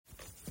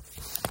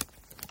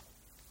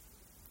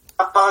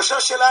הפרשה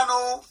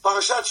שלנו,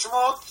 פרשת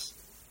שמות,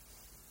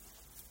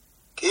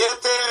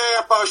 כיתר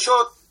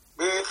הפרשות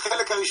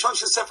בחלק הראשון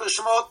של ספר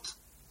שמות,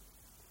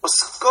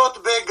 עוסקות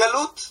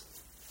בגלות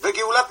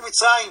וגאולת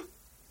מצרים.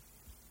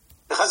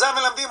 וחז"ל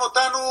מלמדים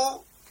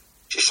אותנו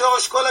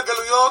ששורש כל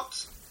הגלויות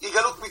היא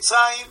גלות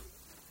מצרים,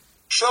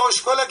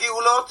 שורש כל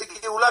הגאולות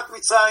היא גאולת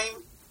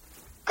מצרים.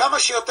 כמה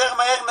שיותר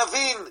מהר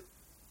נבין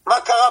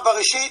מה קרה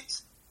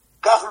בראשית,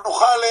 כך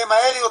נוכל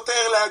מהר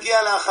יותר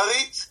להגיע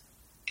לאחרית,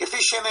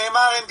 כפי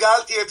שנאמר, אין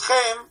גאלתי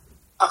אתכם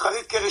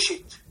אחרית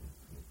כראשית.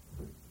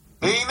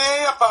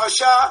 והנה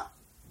הפרשה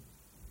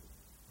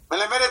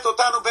מלמדת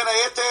אותנו בין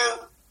היתר,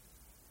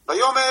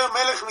 ויאמר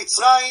מלך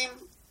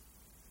מצרים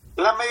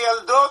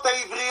למיילדות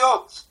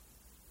העבריות,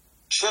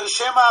 אשר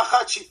שם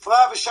האחת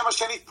שפרה ושם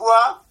השני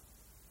פועה,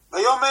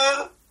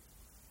 ויאמר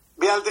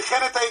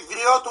בילדכן את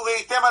העבריות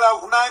וראיתם על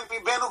האבניים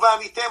מבנו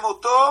ועניתם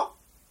אותו,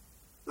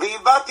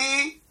 ואם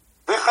באתי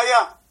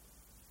וחיה.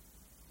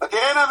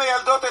 ותראינה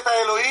מיילדות את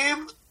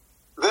האלוהים,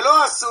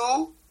 ולא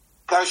עשו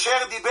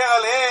כאשר דיבר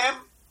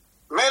עליהם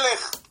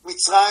מלך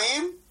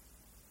מצרים,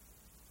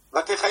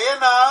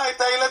 ותחיינה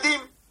את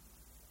הילדים.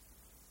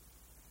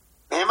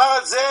 נאמר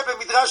על זה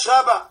במדרש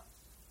רבה.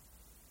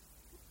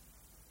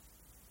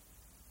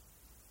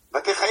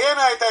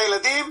 ותחיינה את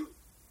הילדים,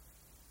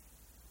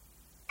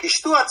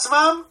 כשתו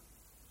עצמם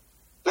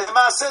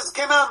למעשה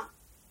זקנם.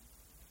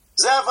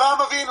 זה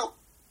אברהם אבינו.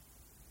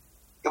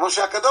 כמו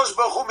שהקדוש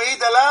ברוך הוא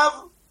מעיד עליו,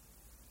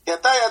 כי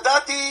אתה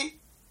ידעתי,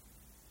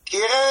 כי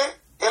ירא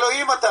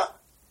אלוהים אתה,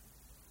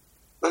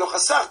 ולא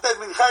חסכת את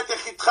בנך את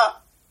יחידך.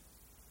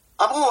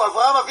 אמרו,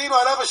 אברהם אבינו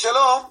עליו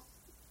השלום,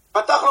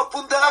 פתח לו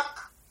פונדק,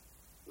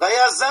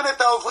 ויאזן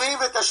את העוברים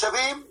ואת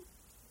השבים,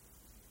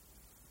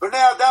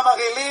 בני אדם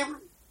ערלים,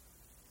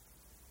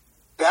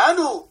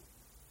 ואנו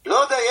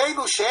לא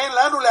דיינו שאין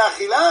לנו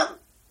להאכילן,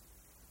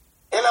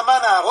 אלא מה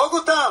נהרוג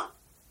אותם?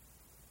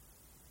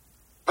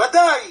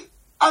 ודאי,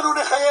 אנו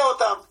נחיה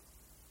אותם.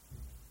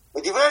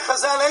 ודברי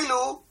חז"ל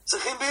אלו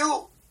צריכים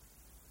ביור.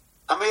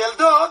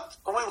 המיילדות,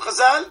 אומרים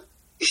חז"ל,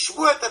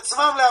 ישבו את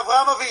עצמם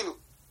לאברהם אבינו,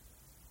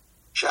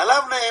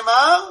 שעליו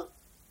נאמר,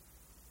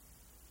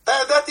 אתה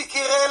ידעתי כי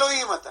ירא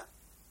אלוהים אתה.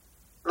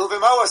 נו,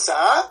 ומה הוא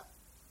עשה?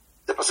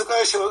 זה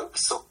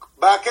פסוק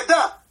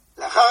בעקדה,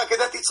 לאחר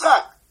עקדת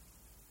יצחק.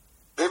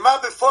 ומה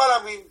בפועל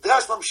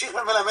המדרש ממשיך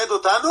ומלמד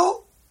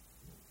אותנו?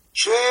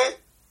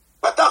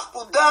 שפתח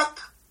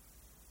פונדק,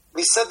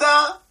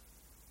 מסעדה,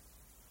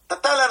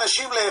 נתן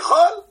לאנשים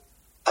לאכול,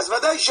 אז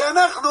ודאי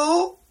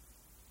שאנחנו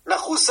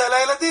נחוס על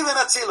הילדים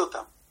ונציל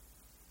אותם.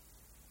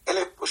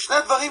 אלה פה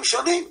שני דברים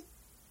שונים.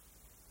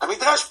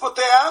 המדרש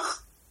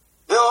פותח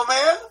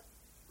ואומר,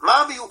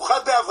 מה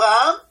מיוחד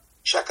באברהם?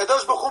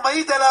 שהקדוש ברוך הוא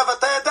מעיד עליו,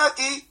 אתה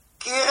ידעתי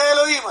כי ירא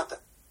אלוהים אתה.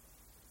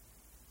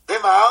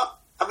 ומה?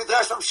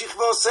 המדרש ממשיך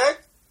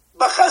ועוסק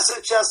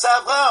בחסד שעשה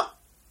אברהם,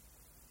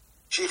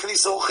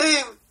 שהכניס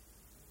אורחים,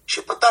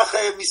 שפתח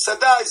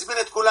מסעדה, הזמין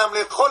את כולם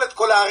לאכול, את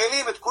כל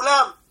הערלים, את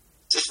כולם.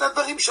 זה שני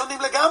דברים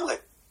שונים לגמרי.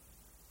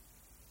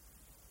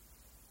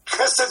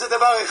 חסד זה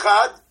דבר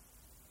אחד,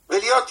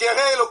 ולהיות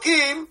ירא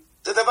אלוקים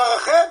זה דבר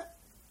אחר.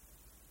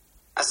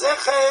 אז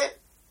איך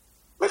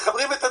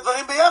מחברים את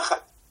הדברים ביחד?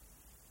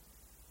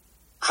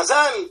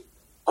 חז"ל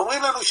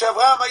אומרים לנו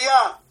שאברהם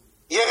היה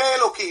ירא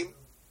אלוקים,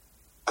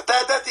 אתה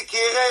ידעתי כי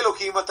ירא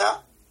אלוקים אתה,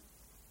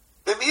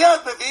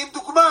 ומיד מביאים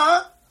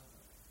דוגמה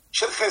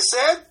של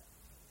חסד,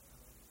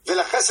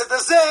 ולחסד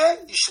הזה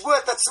ישבו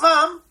את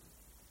עצמם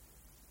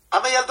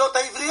המיילדות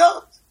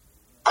העבריות.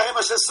 הרי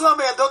מה שעשו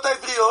המיילדות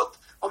העבריות,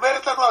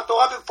 אומרת לנו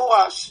התורה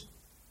במפורש,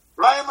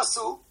 מה הם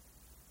עשו?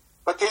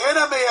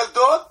 ותראינה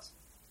מיילדות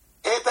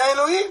את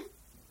האלוהים.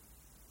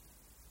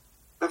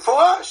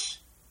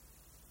 במפורש.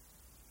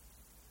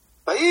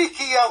 ויהי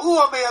כי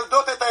יראו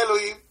המיילדות את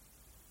האלוהים,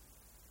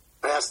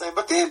 ויעש להם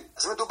בתים.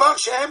 אז מדובר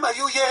שהם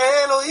היו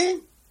יראי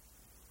אלוהים.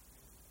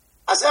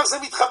 אז איך זה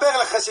מתחבר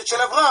לחסד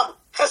של אברהם?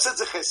 חסד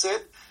זה חסד,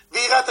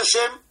 ויראת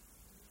השם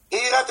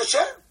היא יראת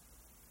השם.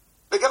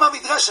 וגם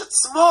המדרש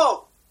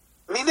עצמו,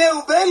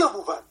 מינהו באלו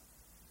מובן.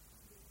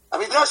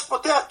 המדרש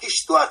פותח,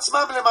 כשתו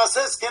עצמם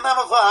למעשה זקנם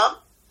אברהם,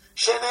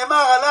 שנאמר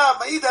עליו,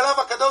 מעיד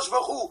עליו הקדוש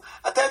ברוך הוא,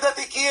 אתה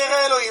ידעתי כי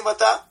ירא אלוהים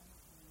אתה.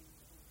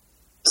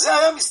 זה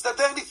היה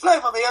מסתדר נפלא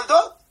עם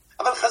המיילדות,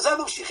 אבל חז"ל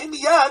ממשיכים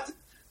מיד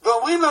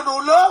ואומרים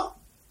לנו לא.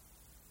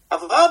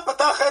 אברהם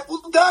פתח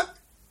פונדק,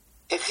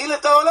 הכיל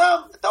את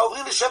העולם, את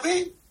העוברים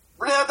ושבים,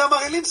 בני אדם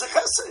ערלים זה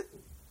חסד.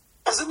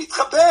 איך זה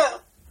מתחבר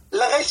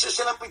לרשע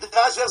של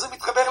המדרש ואיך זה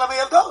מתחבר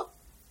למיילדות?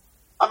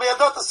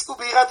 המיילדות עסקו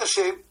ביראת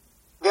השם,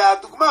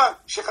 והדוגמה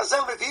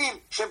שחז"ל מביאים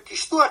שהם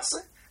כשתו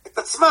את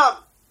עצמם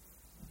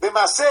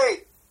במעשה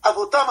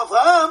אבותם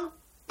אברהם,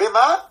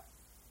 במה?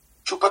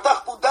 שהוא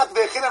פתח פונדק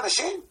והכיל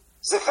אנשים,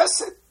 זה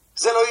חסד,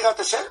 זה לא יראת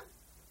השם?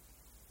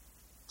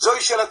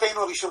 זוהי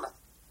שאלתנו הראשונה.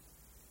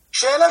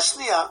 שאלה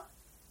שנייה,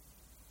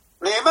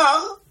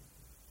 נאמר,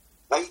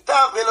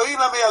 ויטב אלוהים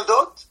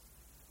למיילדות,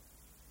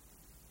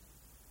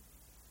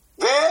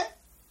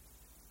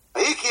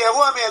 ויהי כי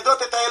יראו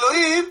המיילדות את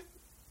האלוהים,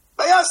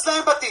 ויעש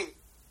להם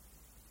בתים.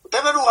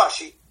 כותב לנו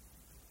רש"י,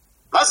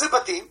 מה זה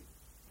בתים?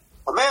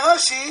 אומר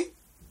רש"י,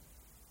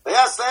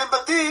 ויעש להם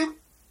בתים,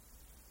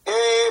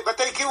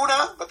 בתי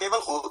כהונה, בתי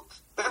מלכות.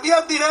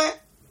 ומיד נראה,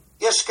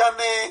 יש כאן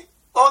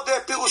עוד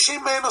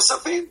פירושים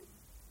נוספים,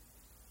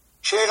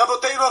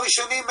 שרבותינו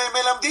הראשונים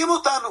מלמדים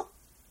אותנו.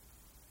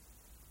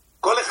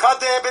 כל אחד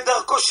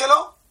בדרכו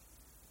שלו.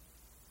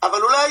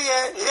 אבל אולי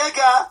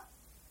רגע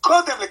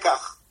קודם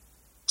לכך,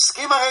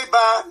 עוסקים הרי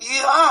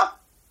ביראה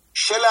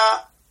של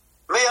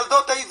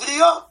המילדות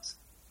העבריות.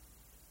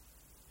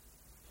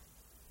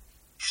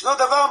 ישנו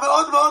דבר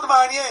מאוד מאוד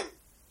מעניין.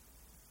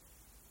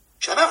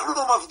 כשאנחנו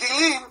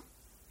מבדילים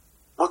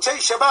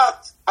מוצאי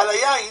שבת על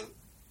היין,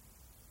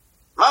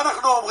 מה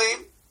אנחנו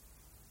אומרים?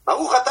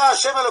 ברוך אתה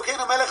השם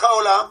אלוקינו מלך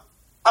העולם,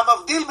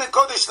 המבדיל בין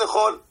קודש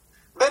לחול,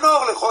 בין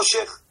אור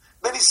לחושך,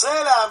 בין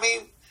ישראל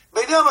לעמים,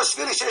 בין יום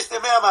השביעי לששת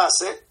ימי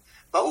המעשה,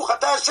 ברוך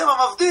אתה השם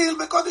המבדיל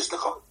בין קודש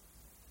לחול.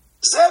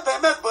 זה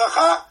באמת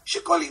ברכה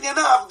שכל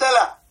עניינה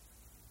הבדלה.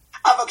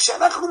 אבל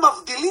כשאנחנו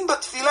מבדילים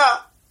בתפילה,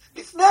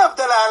 לפני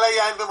הבדלה על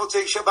היין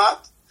במוצאי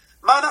שבת,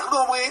 מה אנחנו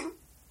אומרים?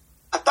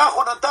 אתה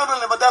חוננתנו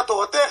למדע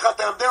תורתך,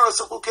 תלמדנו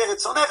לעשות חוקי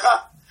רצונך,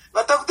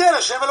 ותבדל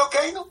השם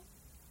אלוקינו.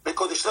 בין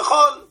קודש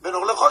לחול, בין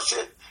אור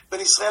לחושך, בין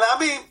ישראל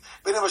לעמים,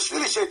 בין יום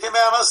השביעי לששת ימי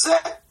המעשה.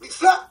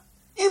 נפלא.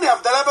 הנה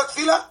הבדלה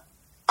בתפילה.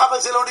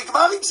 אבל זה לא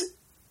נגמר עם זה.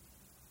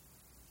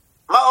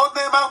 מה עוד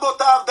נאמר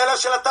באותה הבדלה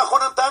של אתה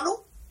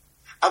חוננתנו?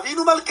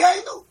 אבינו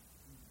מלכנו.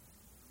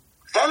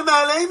 חל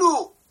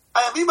מעלינו,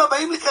 הימים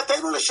הבאים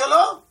לקראתנו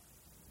לשלום.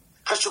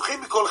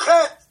 חשוכים מכל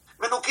חטא,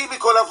 מנוקים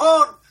מכל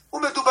עוון,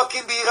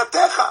 ומדובקים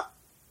ביראתך.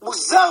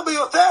 מוזר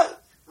ביותר.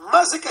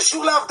 מה זה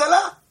קשור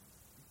להבדלה?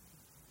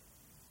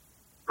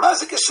 מה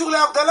זה קשור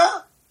להבדלה?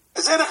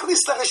 וזה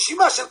נכניס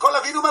לרשימה של כל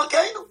אבינו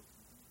מלכנו.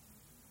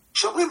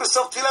 שאומרים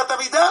בסוף תפילת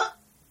עמידה,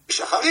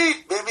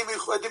 בשחרית, בימים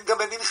מיוחדים גם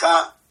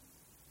במנחה,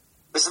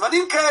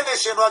 בזמנים כאלה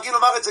שנוהגים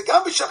לומר את זה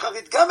גם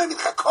בשחרית, גם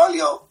במנחה כל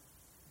יום.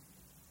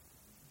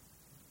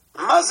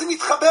 מה זה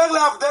מתחבר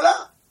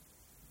להבדלה?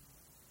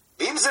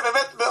 ואם זה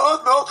באמת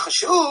מאוד מאוד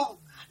חשוב,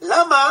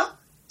 למה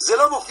זה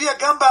לא מופיע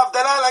גם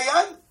בהבדלה על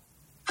היין?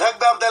 רק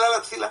בהבדלה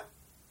לתפילה.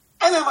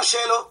 אלה הם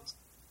השאלות.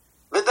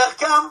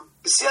 ודרכם,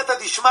 בסייעתא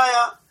דשמיא,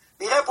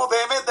 נראה פה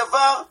באמת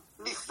דבר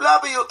נפלא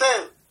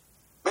ביותר.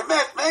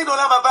 באמת, מעין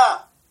עולם הבא.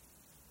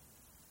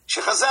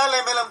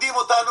 שחז"ל מלמדים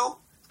אותנו,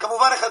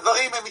 כמובן איך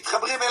הדברים הם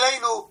מתחברים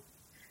אלינו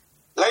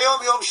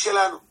ליום יום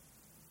שלנו.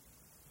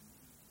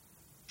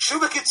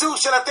 שוב בקיצור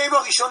שאלתנו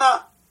הראשונה,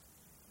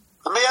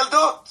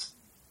 המילדות,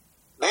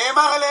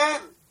 נאמר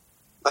עליהן,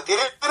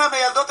 ותראינה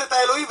המילדות את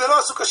האלוהים ולא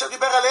עשו כאשר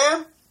דיבר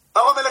עליהם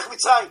פרעה מלך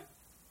מצרים.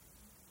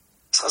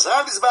 אז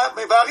חז"ל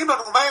מבארים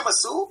לנו מה הם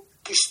עשו,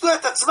 קישטו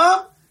את עצמם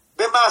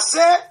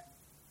במעשה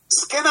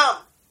זקנם.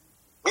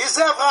 מי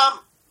זה אברהם?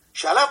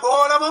 שעליו בורא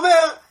העולם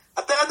אומר,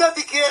 אתה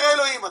ידעתי כי ירא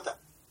אלוהים אתה.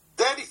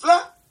 זה נפלא.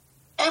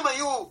 הם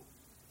היו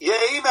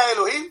יראים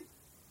מהאלוהים,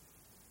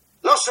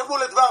 לא שמעו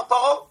לדבר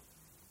פרעה,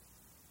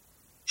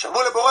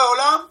 שמעו לבורא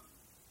עולם,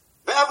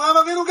 ואברהם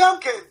אבינו גם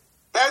כן,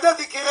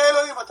 וידעתי כי ירא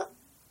אלוהים אתה.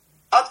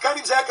 עד כאן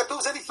אם זה היה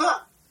כתוב זה נפלא.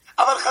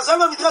 אבל חז"ל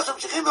במדרש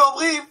ממשיכים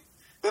ואומרים,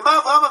 במה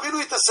אברהם אבינו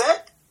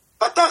התעסק?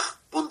 פתח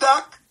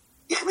פונדק,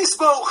 הכניס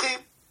בו אורחים,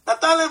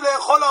 נתן להם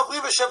לאכול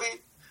לעוברים ושבים,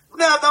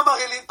 בני אדם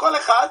ערלים, כל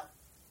אחד.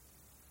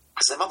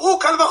 אז הם אמרו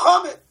קל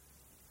וחומר.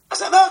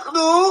 אז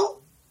אנחנו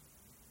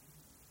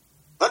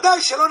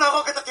ודאי שלא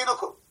נהרוג את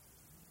התינוקות.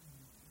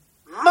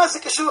 מה זה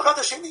קשור אחד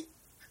לשני?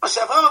 מה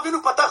שאברהם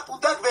אבינו פתח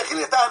פונדק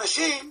והכיל את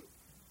האנשים,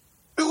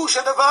 פירוש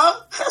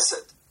הדבר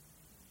חסד.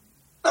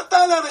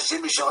 נתן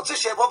לאנשים מי שרוצה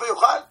שיבוא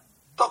ויוכל,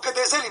 תוך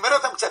כדי זה לימד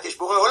אותם קצת, יש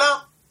בורא עולם,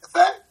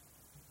 יפה.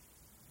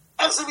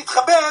 איך זה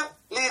מתחבר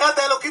ליראת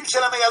האלוקים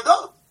של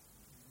המילדות?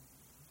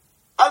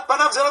 על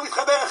פניו זה לא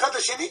מתחבר אחד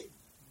לשני,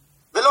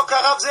 ולא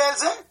קרב זה אל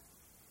זה.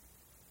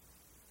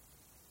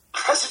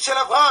 החסד של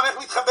אברהם, איך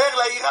מתחבר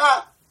ליראה,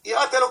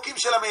 יראת אלוקים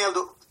של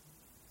המילדות?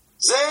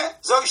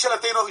 זוהי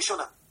שאלתנו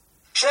הראשונה.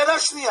 שאלה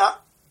שנייה,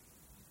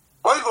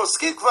 הואיל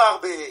ועוסקים כבר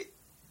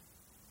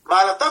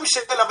במעלתם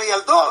של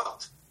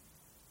המילדות,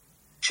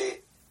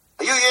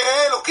 שהיו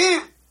יראי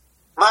אלוקים,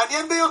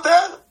 מעניין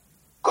ביותר.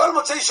 כל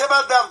מוצאי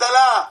שבת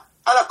בהבדלה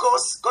על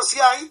כוס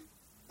יין,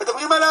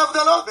 מדברים על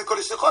ההבדלות, בין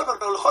קודש לחול,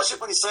 בין אור לחושך,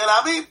 בין ישראל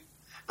לעמים,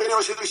 בין יום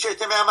השביעי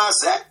לששת ימי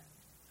המעשה.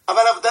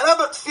 אבל הבדלה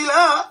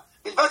בתפילה,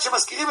 מלבד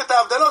שמזכירים את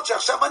ההבדלות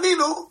שעכשיו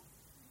מנינו,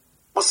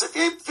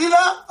 מוסיפים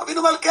תפילה,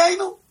 אבינו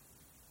מלכנו.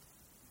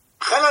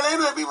 חל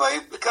עלינו ימים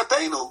באים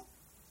לקראתנו,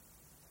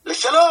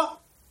 לשלום,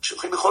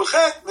 שולחים מכל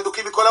חטא,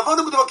 מדוקים מכל עוון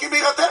ומדוקים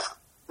ביראתך.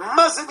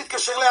 מה זה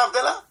מתקשר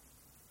להבדלה?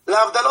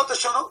 להבדלות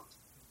השונות.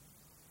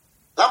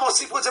 למה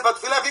הוסיפו את זה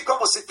בתפילה ויקום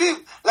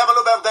מוסיפים? למה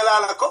לא בהבדלה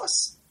על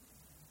הכוס?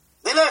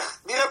 נלך,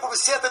 נראה פה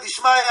בסייעתא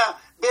דשמיא,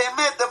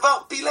 באמת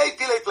דבר פילי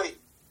פילי פילי.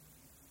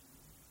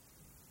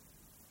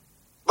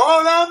 בורא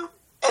עולם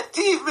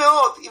היטיב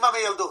מאוד עם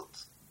המילדות.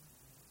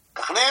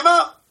 כך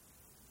נאמר,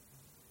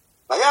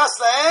 ויעש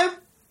להם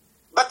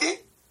בתים,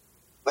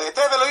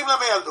 ויטב אלוהים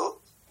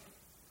למילדות,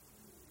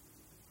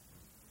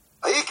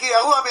 ויהי כי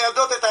יראו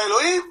המילדות את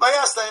האלוהים,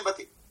 ויעש להם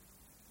בתים.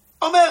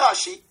 אומר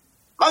רש"י,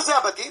 מה זה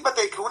הבתים?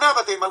 בתי כהונה,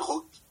 בתי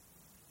מלכות.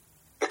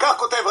 וכך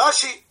כותב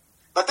רש"י,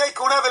 בתי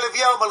כהונה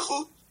ולוויה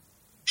ומלכות,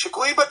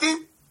 שקרויים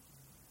בתים.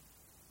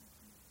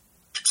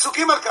 יש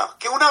פסוקים על כך,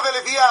 כהונה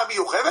ולוויה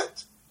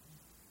מיוחדת,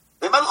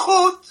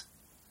 ומלכות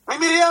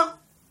ממרים.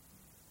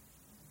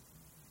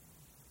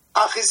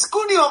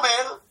 החזקוני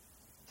אומר,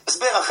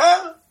 הסבר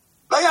אחר,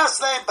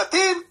 ויעש להם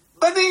בתים,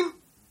 בנים.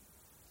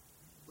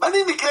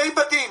 בנים נקראים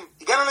בתים.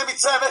 הגענו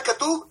למצרים, איך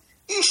כתוב?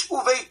 איש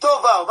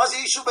וביתו באו. מה זה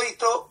איש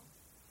וביתו?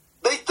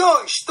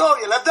 ביתו, אשתו,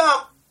 ילדיו,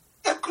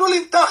 הם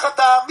כלולים תחת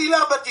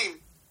המילה בתים.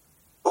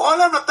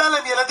 העולם נתן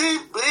להם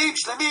ילדים בריאים,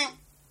 שלמים.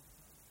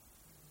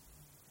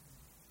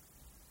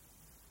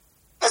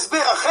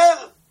 הסבר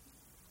אחר,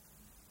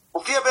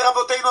 מופיע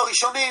ברבותינו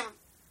הראשונים,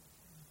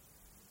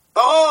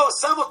 פרעה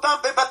שם אותם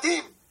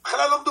בבתים,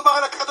 בכלל לא מדובר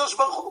על הקדוש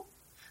ברוך הוא.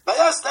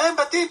 ויעש להם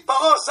בתים,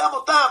 פרעה שם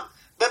אותם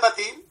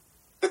בבתים,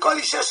 וכל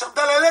אישה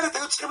שעמדה לילדת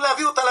היו צריכים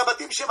להביא אותה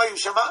לבתים שהם היו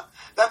שם,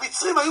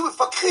 והמצרים היו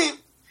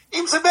מפקחים,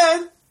 אם זה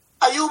בן,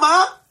 היו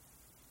מה?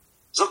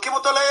 זורקים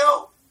אותו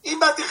ליאור, אם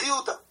בה תחיו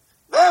אותה.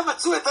 והם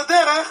מצאו את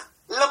הדרך,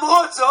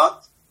 למרות זאת,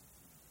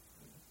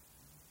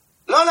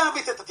 לא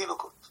להמית את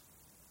התינוקות.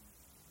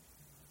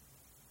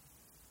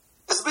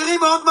 הסברים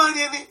מאוד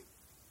מעניינים.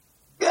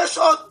 יש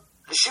עוד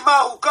רשימה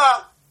ארוכה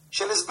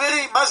של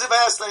הסברים מה זה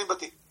ויעש להם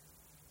בתים.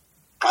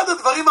 אחד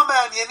הדברים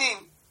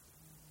המעניינים,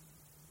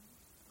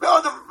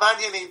 מאוד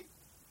מעניינים,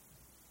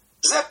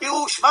 זה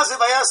פירוש מה זה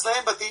ויעש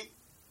להם בתים.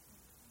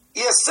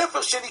 יהיה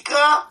ספר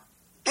שנקרא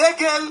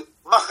דגל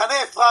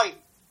מחנה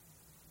אפרים.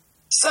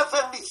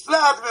 ספר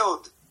נפלא עד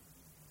מאוד.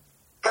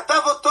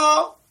 כתב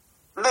אותו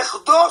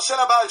נכדו של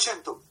הבעל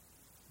שם טוב.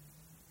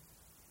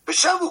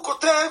 ושם הוא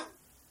כותב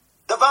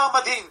דבר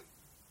מדהים.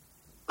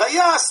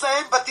 ויעש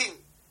להם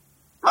בתים.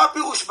 מה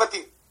פירוש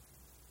בתים?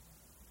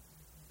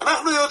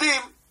 אנחנו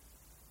יודעים,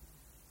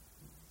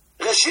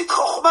 ראשית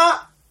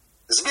חוכמה,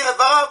 הסביר את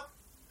דבריו,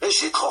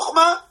 ראשית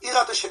חוכמה,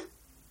 יראת השם.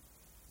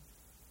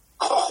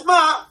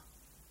 חוכמה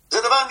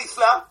זה דבר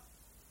נפלא,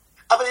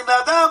 אבל אם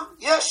לאדם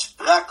יש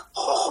רק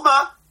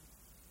חוכמה,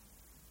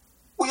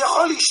 הוא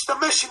יכול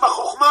להשתמש עם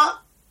החוכמה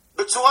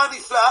בצורה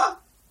נפלאה,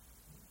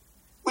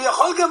 הוא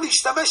יכול גם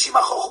להשתמש עם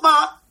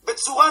החוכמה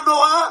בצורה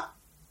נוראה,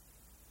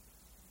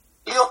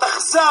 להיות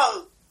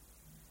אכזר,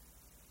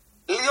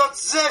 להיות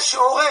זה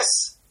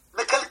שהורס,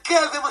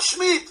 מקלקל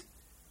ומשמיד,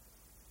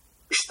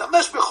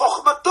 משתמש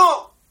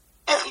בחוכמתו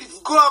איך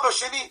לפגוע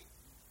בשני,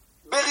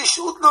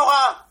 ברשעות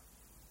נוראה.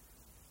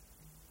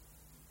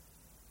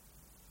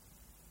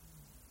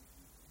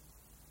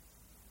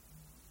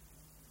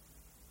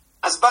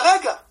 אז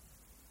ברגע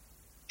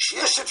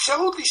שיש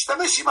אפשרות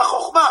להשתמש עם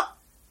החוכמה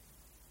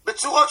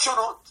בצורות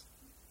שונות,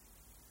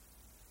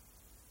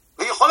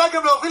 ויכולה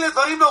גם להוביל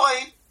לדברים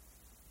נוראים,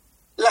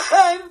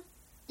 לכן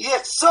יהיה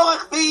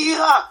צורך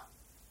ביראה.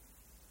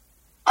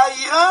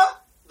 היראה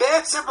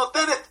בעצם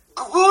נותנת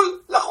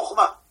גבול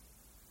לחוכמה.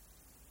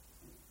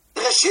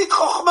 ראשית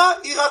חוכמה,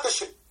 יראת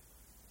השם.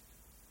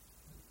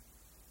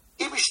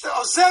 היא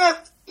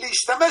עוזרת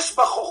להשתמש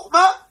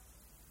בחוכמה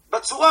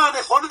בצורה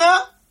הנכונה,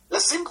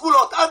 לשים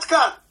גבולות. עד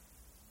כאן.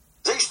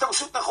 זה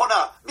השתמשות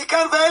נכונה.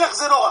 מכאן ואילך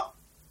זה נורא.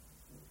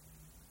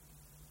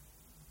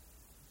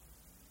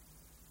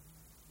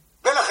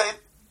 ולכן,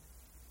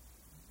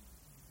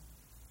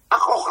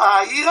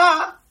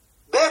 היראה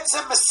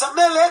בעצם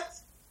מסמלת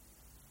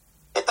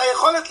את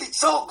היכולת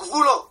ליצור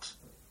גבולות.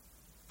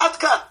 עד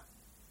כאן.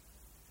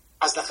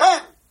 אז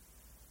לכן,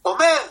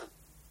 אומר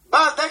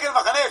בעל דגל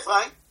מחנה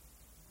אפרים,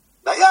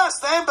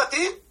 ויעש להם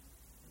בתים,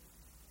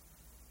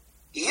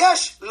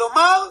 יש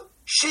לומר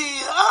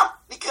שיראה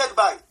נקראת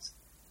בית.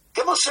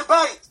 כמו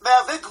שבית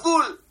מהווה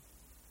גבול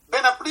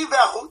בין הפנים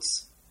והחוץ,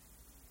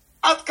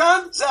 עד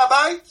כאן זה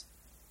הבית,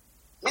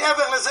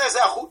 מעבר לזה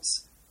זה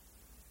החוץ.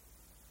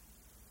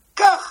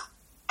 כך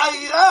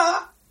היראה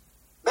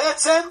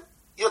בעצם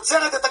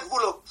יוצרת את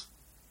הגבולות.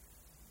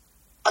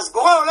 אז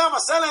בורא עולם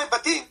עשה להם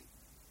בתים,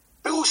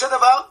 פירוש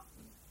הדבר,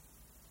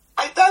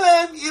 הייתה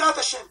להם יראת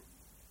השם.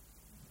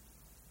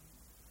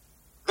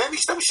 והם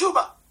השתמשו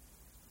בה.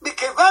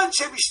 מכיוון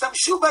שהם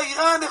השתמשו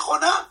ביראה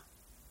הנכונה,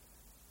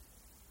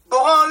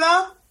 בורא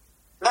עולם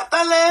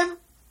נתן להם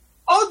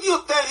עוד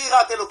יותר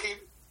יראת אלוקים.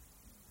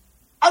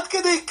 עד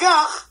כדי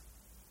כך,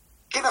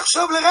 כי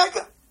נחשוב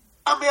לרגע,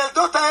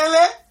 המילדות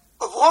האלה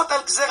עוברות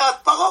על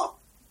גזירת פרעה.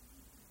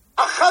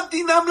 אחת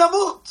דינם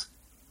למות.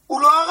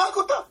 הוא לא הרג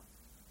אותם.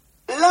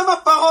 למה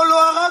פרעה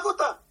לא הרג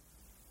אותם?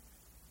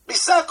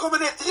 ניסה כל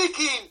מיני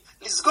טריקים,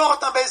 לסגור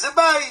אותם באיזה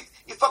בית,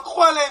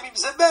 יפקחו עליהם אם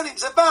זה בן, אם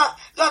זה בת,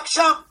 רק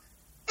שם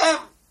הם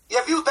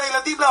יביאו את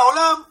הילדים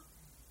לעולם.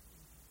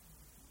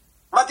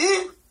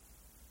 מדהים.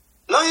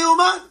 לא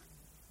יאומן.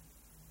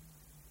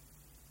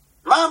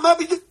 מה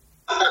בדיוק?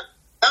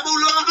 למה הוא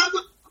לא הרג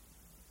אותם?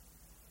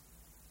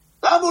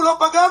 למה הוא לא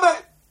פגע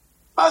בהם?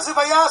 מה זה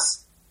ויעש?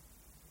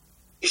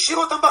 השאיר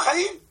אותם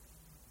בחיים?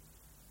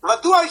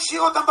 מדוע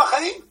השאיר אותם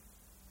בחיים?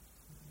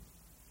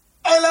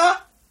 אלא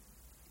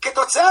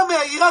כתוצאה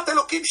מהיראת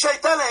אלוקים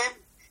שהייתה להם,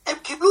 הם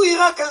קיבלו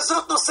יראה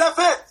כזאת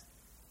נוספת.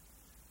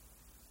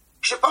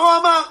 כשפרעה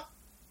אמר,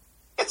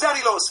 את זה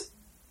אני לא עושה.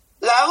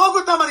 להרוג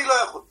אותם אני לא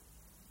יכול.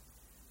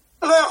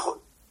 לא יכול.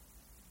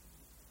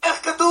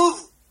 איך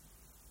כתוב?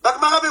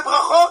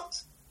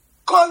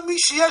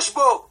 שיש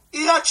בו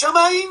יראת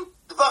שמיים,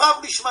 דבריו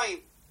נשמעים.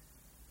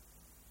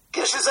 כי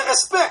יש לזה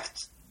רספקט.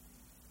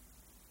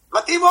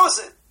 מתאים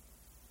אוזן.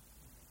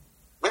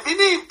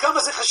 מבינים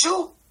כמה זה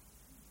חשוב?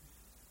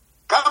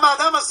 כמה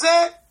האדם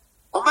הזה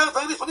אומר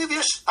דברים נכונים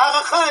ויש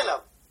הערכה אליו.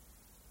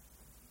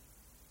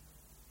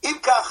 אם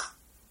כך,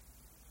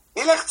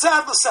 נלך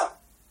צעד נוסף.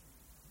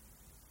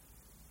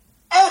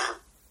 איך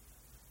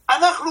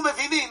אנחנו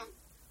מבינים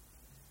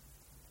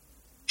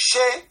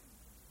שלאדם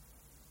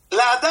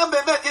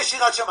באמת יש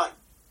יראת שמיים?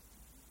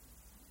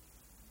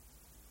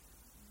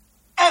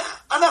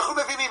 איך אנחנו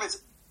מבינים את זה?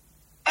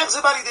 איך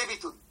זה בא לידי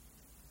ביטוי?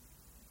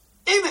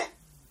 הנה,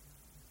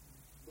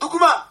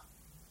 דוגמה.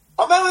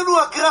 אומר לנו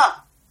הגר"א,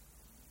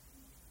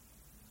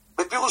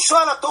 בפירושו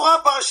על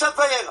התורה פרשת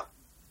וירא,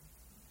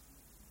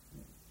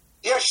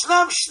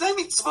 ישנם שני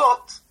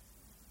מצוות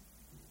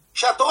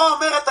שהתורה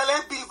אומרת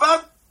עליהן בלבד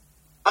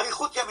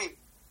אריכות ימים.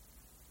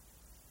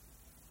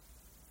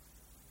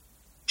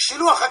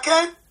 שילוח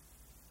הקן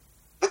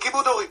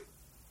וכיבוד הורים.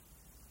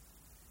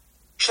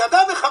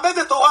 כשאדם מכבד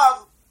את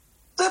הוריו,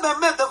 זה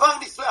באמת דבר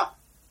נפלא.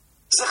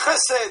 זה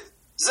חסד,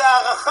 זה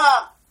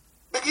הערכה,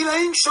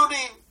 בגילאים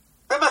שונים,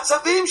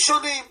 במצבים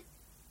שונים.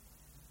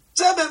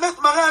 זה באמת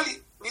מראה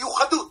לי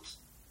מיוחדות.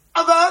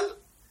 אבל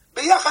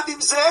ביחד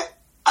עם זה,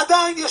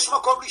 עדיין יש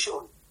מקום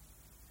לשאול.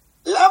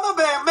 למה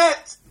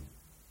באמת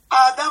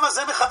האדם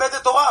הזה מכבד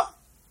את הוריו?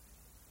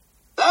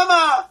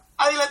 למה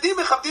הילדים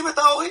מכבדים את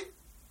ההורים?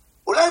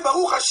 אולי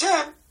ברוך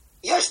השם,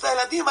 יש את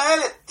הילדים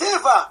האלה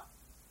טבע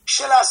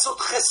של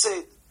לעשות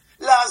חסד,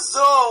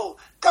 לעזור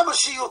כמה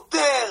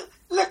שיותר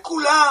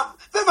לכולם,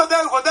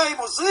 וודאי וודאי הם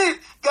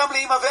עוזרים, גם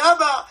לאמא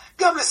ואבא,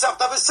 גם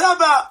לסבתא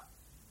וסבא.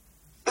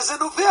 וזה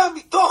נובע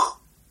מתוך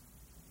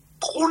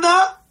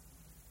תכונה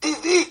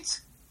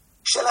טבעית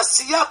של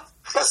עשיית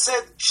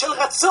חסד, של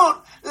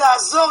רצון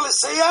לעזור,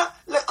 לסייע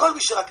לכל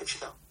מי שרק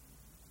אפשר.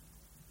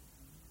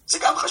 זה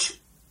גם חשוב.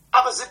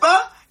 אבל זה בא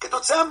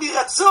כתוצאה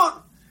מרצון,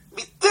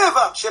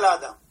 מטבע של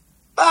האדם.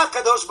 בא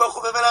הקדוש ברוך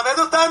הוא ומלמד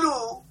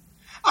אותנו.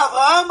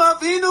 אברהם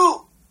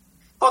אבינו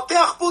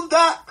פותח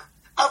פונדק.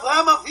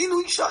 אברהם אבינו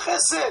איש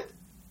החסד.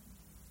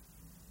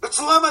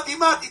 בצורה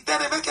מדהימה,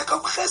 תיתן אמת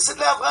יעקב חסד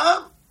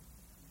לאברהם.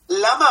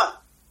 למה?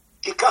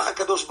 כי כך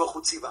הקדוש ברוך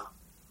הוא ציווה.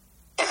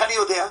 איך אני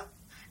יודע?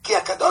 כי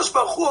הקדוש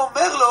ברוך הוא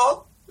אומר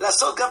לו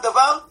לעשות גם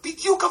דבר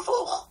בדיוק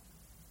הפוך.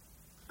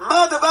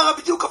 מה הדבר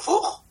הבדיוק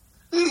הפוך?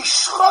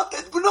 לשחוט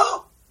את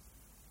בנו.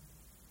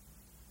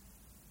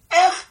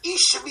 איך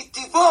איש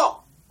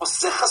שמטבעו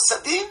עושה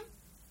חסדים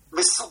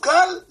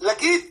מסוגל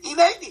להגיד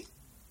הנני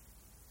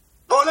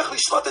והולך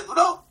לשחוט את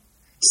בנו?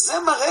 זה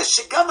מראה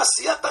שגם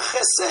עשיית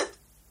החסד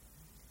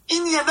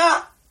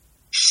עניינה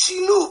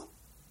שילוב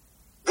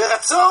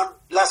ורצון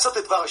לעשות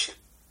את דבר השם.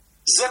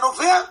 זה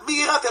נובע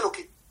מיראת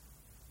אלוקים.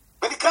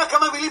 ונקרא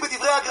כמה מילים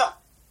בדברי הגר"א.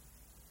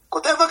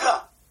 כותב הגר"א,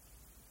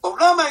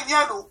 אומנם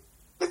העניין הוא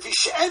לפי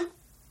שאין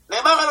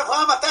נאמר על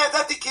אברהם אתה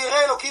ידעתי כי ירא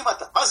אלוקים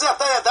אתה. מה זה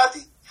אתה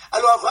ידעתי?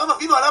 הלא אברהם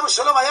אבינו עליו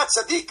השלום היה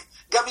צדיק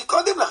גם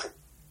מקודם לכן.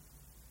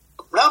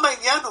 אומנם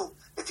העניין הוא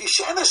לפי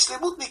שאין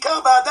השלמות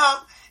ניכר באדם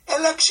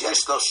אלא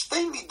כשיש לו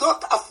שתי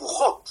מידות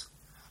הפוכות,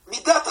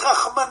 מידת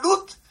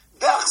רחמנות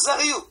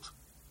ואכזריות.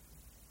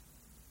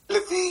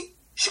 לפי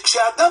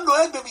שכשאדם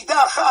נוהג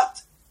במידה אחת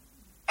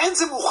אין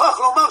זה מוכרח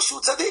לומר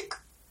שהוא צדיק,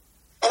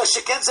 אלא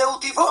שכן זהו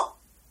טבעו.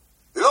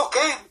 לא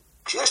כן,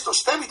 כשיש לו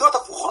שתי מידות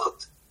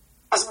הפוכות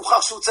אז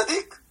מוכרח שהוא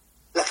צדיק.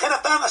 לכן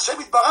נתן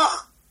השם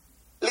יתברך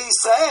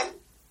לישראל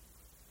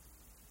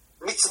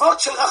מצוות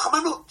של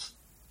רחמנות,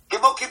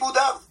 כמו כיבוד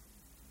אב,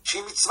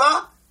 שהיא מצווה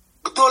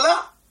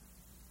גדולה.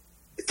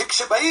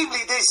 וכשבאים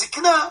לידי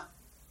זקנה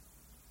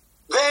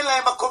ואין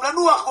להם מקום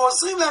לנוח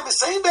ועוזרים להם,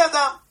 מסייעים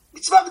בידם,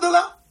 מצווה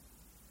גדולה.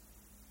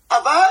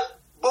 אבל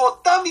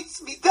באותה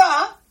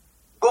מידה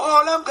בורא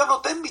עולם גם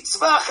נותן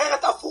מצווה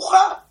אחרת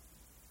הפוכה.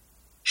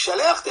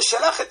 שלח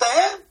תשלח את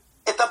האם,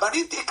 את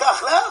הבנים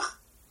תיקח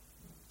לך.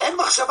 אין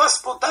מחשבה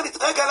ספונטנית,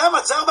 רגע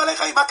למה צער בעלי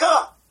חיים, מה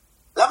קרה?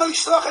 למה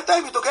לשלוח את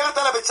האם? היא דוגרת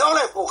על הביצה או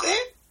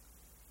לאפרוחים?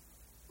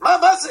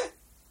 מה זה?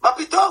 מה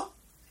פתאום?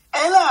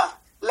 אלא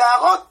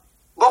להראות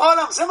בורא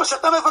עולם, זה מה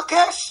שאתה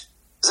מבקש,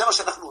 זה מה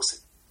שאנחנו עושים.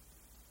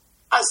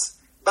 אז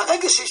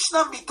ברגע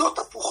שישנם מידות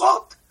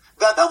הפוכות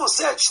ואדם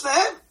עושה את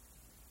שניהם,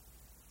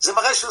 זה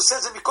מראה שהוא עושה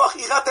את זה מכוח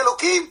יראת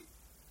אלוקים,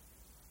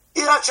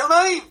 יראת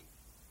שמיים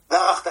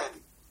וערכת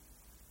ימים.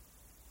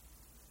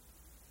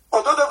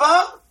 אותו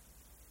דבר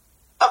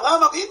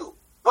אברהם אבינו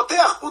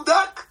פותח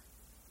פונדק,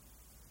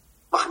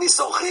 מכניס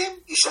אורחים,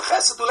 איש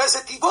החסד, אולי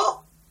זה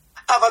טבעו,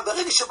 אבל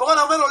ברגע שבורא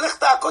עולם אומר לו לך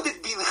תעקוד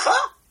את בנך,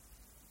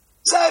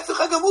 זה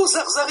ההפך הגמור,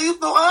 זה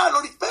אכזריות נוראה,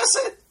 לא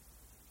נתפסת.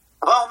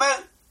 אברהם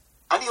אומר,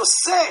 אני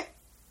עושה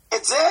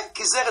את זה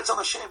כי זה רצון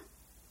השם,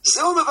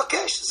 זה הוא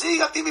מבקש, זה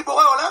יראתי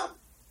מבורא עולם.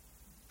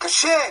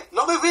 קשה,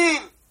 לא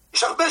מבין,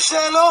 יש הרבה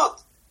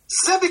שאלות,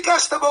 זה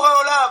ביקשת בורא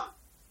עולם,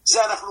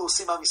 זה אנחנו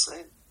עושים עם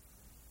ישראל.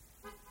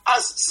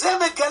 אז זה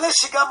מגלה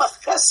שגם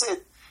החסד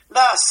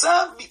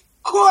נעשה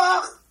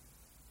מכוח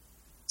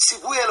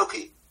ציווי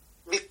אלוקי,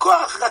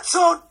 מכוח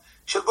רצון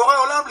של בורא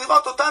עולם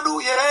לראות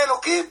אותנו ירא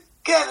אלוקים,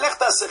 כן, לך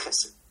תעשה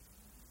חסד.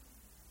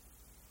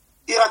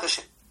 יראת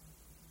השם.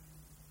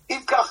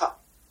 אם ככה,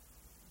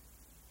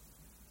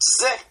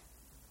 זה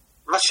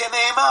מה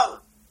שנאמר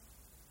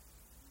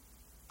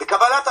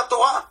בקבלת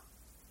התורה,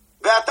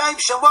 ועתה אם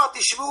שמוע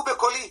תשמעו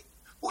בקולי,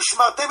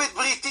 ושמרתם את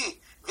בריתי,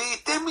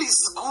 והייתם לי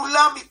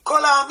סגולה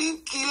מכל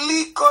העמים, כי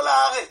לי כל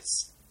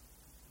הארץ.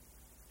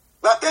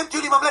 ואתם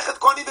תהיו לי ממלכת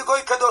כהנים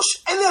וגוי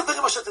קדוש. אלה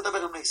הדברים אשר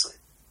תדבר עם בני ישראל.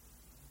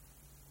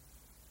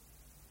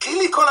 כי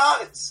לי כל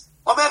הארץ.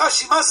 אומר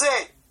רש"י, מה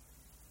זה?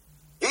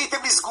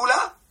 והייתם לי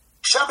סגולה?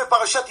 שם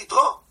בפרשת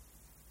יתרו,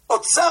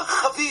 אוצר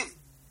חביב,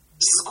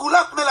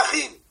 סגולת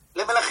מלכים.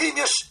 למלכים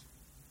יש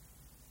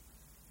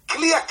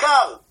כלי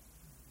יקר,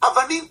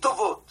 אבנים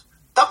טובות,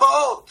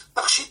 טבעות,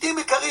 תכשיטים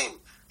יקרים,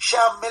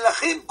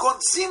 שהמלכים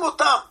גונזים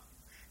אותם.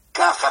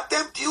 כך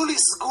אתם תהיו לי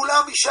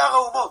סגולה משאר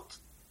האומות.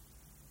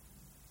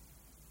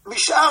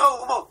 משאר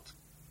האומות.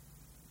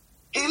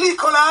 כי לי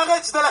כל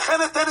הארץ,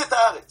 ולכן אתן את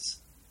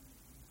הארץ.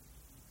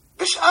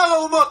 ושאר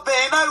האומות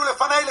בעיניי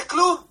ולפניי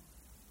לכלום.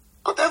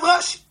 כותב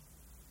רש"י.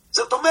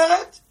 זאת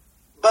אומרת,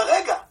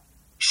 ברגע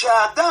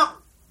שהאדם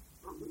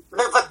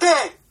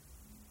מבטא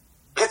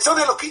רצון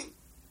אלוקים,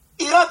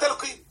 יראת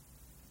אלוקים,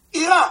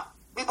 יראה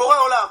מבורא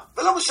עולם,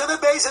 ולא משנה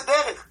באיזה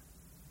דרך,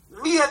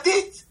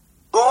 מיידית,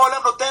 בורא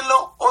עולם נותן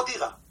לו עוד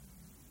יראה.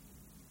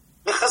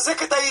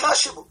 מחזק את היראה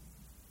שבו.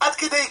 עד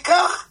כדי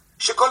כך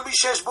שכל מי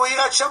שיש בו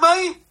יראת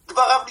שמיים,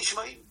 דבריו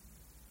נשמעים.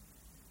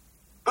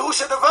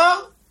 פירוש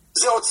הדבר,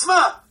 זה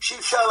עוצמה שאי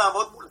אפשר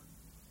לעמוד מולה.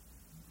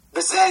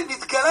 וזה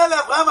נתגלה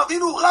לאברהם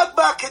אבינו רק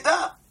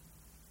בעקדה.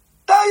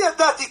 אתה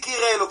ידעתי כי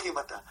ירא אלוקים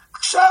אתה.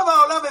 עכשיו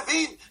העולם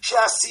מבין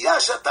שהעשייה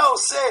שאתה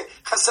עושה,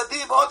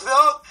 חסדים עוד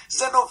ועוד,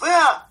 זה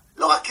נובע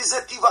לא רק כי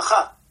זה טבעך,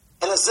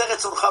 אלא זה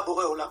רצונך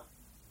בורא עולם.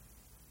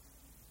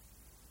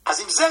 אז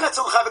אם זה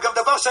רצונך, וגם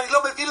דבר שאני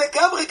לא מבין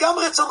לגמרי, גם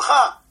רצונך,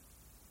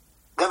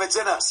 גם את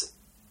זה נעשה.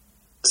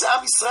 זה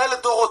עם ישראל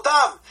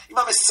לדורותיו, עם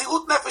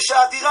המסירות נפש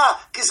האדירה,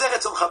 כי זה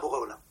רצונך בורא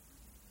עולם.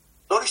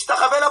 לא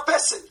נשתחווה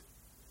לפסל,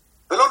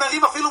 ולא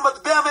נרים אפילו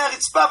מטבע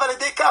מהרצפה, ועל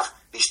ידי כך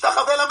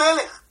נשתחווה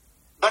למלך,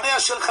 בניה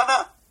של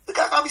חנה.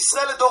 וכך עם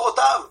ישראל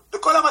לדורותיו,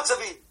 בכל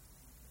המצבים.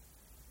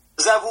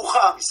 זה עבורך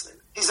עם ישראל,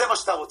 כי זה מה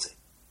שאתה רוצה.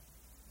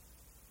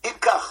 אם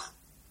כך,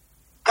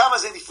 כמה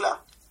זה נפלא.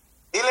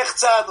 נלך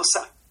צעד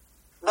נוסף.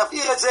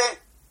 נבהיר את זה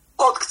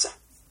עוד קצת.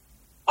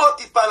 עוד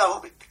טיפה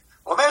לעומק.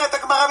 אומרת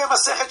הגמרא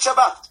במסכת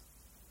שבת,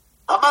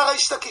 אמר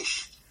האיש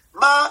לקיש,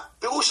 מה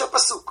פירוש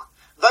הפסוק?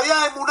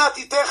 והיה אמונת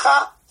איתך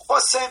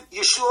חוסן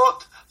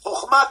ישועות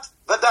חוכמת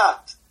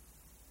ודעת.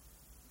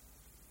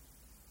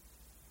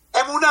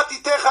 אמונת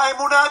איתך,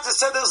 אמונת זה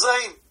סדר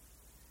זרעים.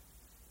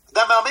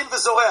 אדם מאמין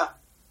וזורע.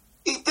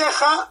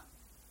 איתך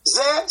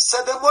זה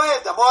סדר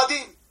מועד,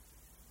 המועדים.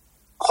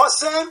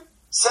 חוסן,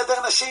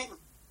 סדר נשים.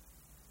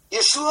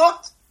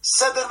 ישועות,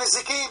 סדר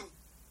נזיקים.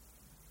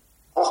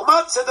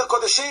 חוכמת, סדר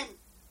קודשים.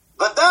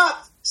 ודעת,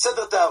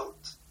 סדר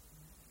טהרות.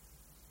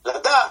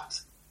 לדעת,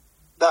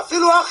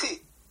 ואפילו אחי,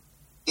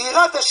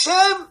 יראת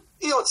השם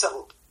היא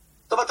אוצרו.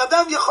 זאת אומרת,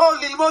 אדם יכול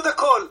ללמוד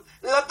הכל,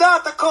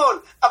 לדעת הכל,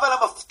 אבל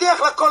המפתח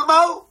לכל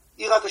מהו?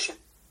 יראת השם.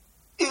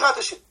 יראת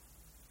השם.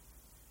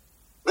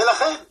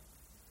 ולכן,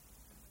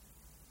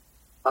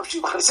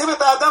 מכניסים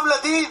את האדם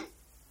לדין,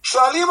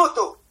 שואלים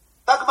אותו,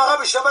 הגמרא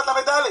בשבת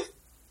למד-א',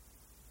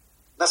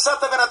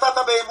 נסעת ונתת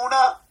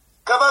באמונה,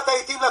 קבעת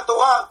עיתים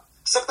לתורה,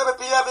 עסקת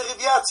בפריה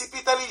ורבייה,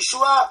 ציפית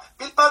לישועה,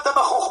 פלפלת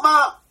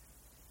בחוכמה,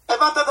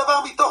 הבנת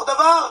דבר מתוך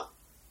דבר,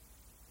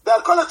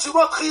 ועל כל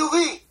התשובות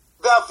חיובי,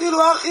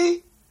 ואפילו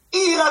אחי,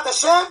 יראת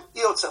השם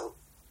היא אוצרו.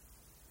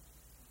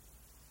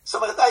 זאת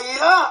אומרת,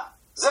 היראה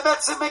זה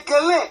בעצם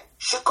מגלה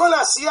שכל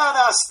העשייה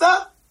נעשתה,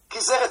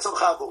 כי זה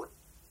רצונך הבורא.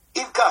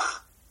 אם כך,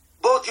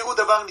 בואו תראו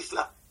דבר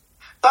נפלא.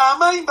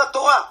 פעמיים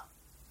בתורה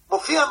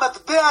מופיע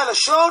מטבע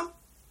הלשון,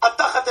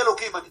 התחת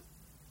אלוקים אני.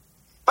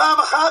 פעם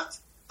אחת,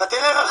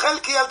 ותראה רחל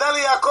כי ילדה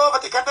ליעקב,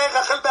 ותקנא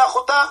רחל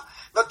באחותה,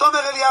 ותאמר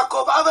אל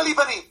יעקב, אבא לי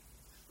בנים,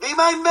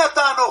 ואמא אם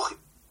מתה אנוכי.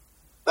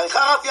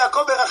 ויחר אף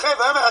יעקב ברחל,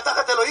 ואומר,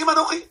 התחת אלוהים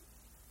אנוכי,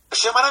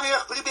 אשר מנע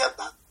ממך פרי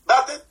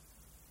באתן.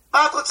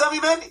 מה את רוצה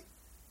ממני?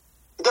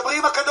 מדברים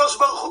עם הקדוש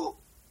ברוך הוא.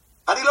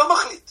 אני לא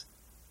מחליט.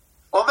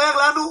 אומרים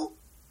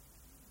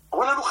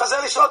לנו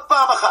חז"ל יש עוד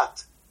פעם אחת.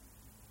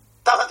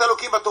 תחת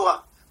אלוקים בתורה.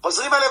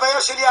 חוזרים על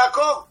הלוויה של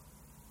יעקב.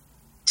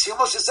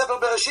 סיומו של ספר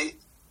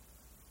בראשית.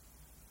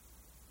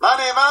 מה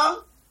נאמר?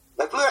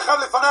 ויפלו אחיו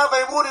לפניו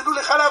ואמרו ננו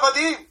לך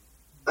לעבדים.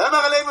 ואמר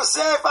עליהם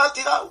יוסף אל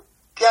תיראו.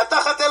 כי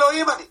התחת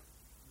אלוהים אני.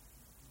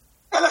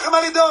 אין לכם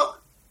מה לדאוג.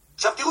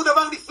 עכשיו תראו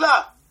דבר נפלא.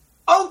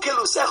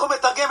 אונקלוס, איך הוא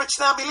מתרגם את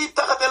שני המילים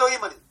תחת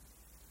אלוהים אני.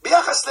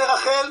 ביחס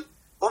לרחל,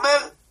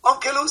 אומר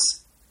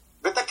אונקלוס,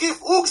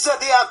 ותקיף אוגזא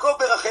דיעקב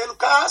ברחל, הוא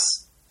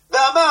כעס,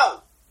 ואמר,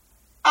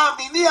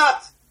 מיני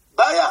את,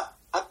 בעיה,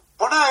 את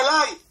פונה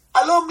אליי,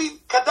 הלא מן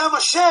קדם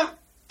השם,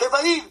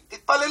 תבאים,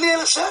 תתפללי אל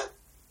השם.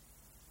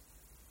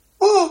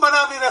 הוא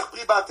מנע ממך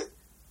פרי באתן,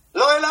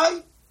 לא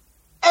אליי.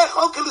 איך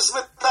אונקלוס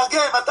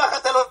מתרגם,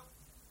 התחת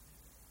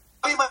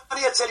אלוהים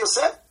אני אצל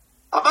יוסף?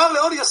 אמר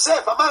לאון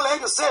יוסף, אמר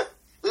להם יוסף,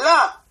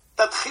 לה,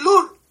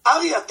 תתחילון,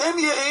 ארי, אתם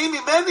יראים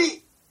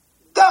ממני,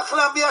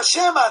 דחלה מי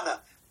השם אנא,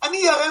 אני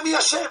ירא מי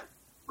השם.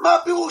 מה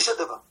הפירוש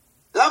הדבר?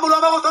 למה הוא לא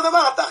אמר אותו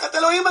דבר? תחת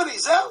אלוהים אני,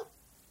 זהו.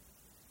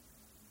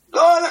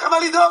 לא, אין לך מה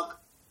לדאוג.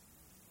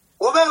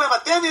 הוא אומר להם,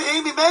 אתם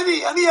יראים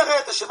ממני, אני ירא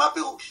את השם. מה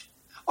הפירוש?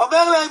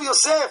 אומר להם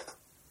יוסף,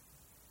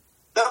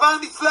 דבר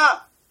נפלא,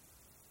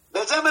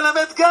 ואת זה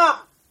מלמד גם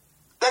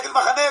דגל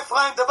מחנה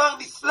אפרים, דבר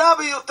נפלא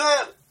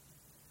ביותר.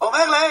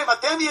 אומר להם,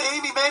 אתם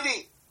יראים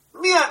ממני,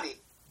 מי אני?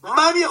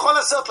 מה אני יכול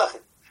לעשות לכם?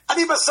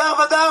 אני בשר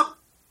ודם.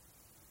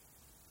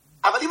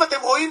 אבל אם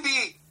אתם רואים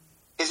בי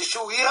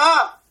איזשהו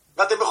יראה,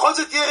 ואתם בכל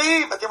זאת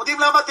יראים, אתם יודעים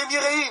למה אתם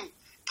יראים?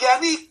 כי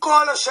אני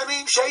כל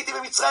השנים שהייתי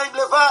במצרים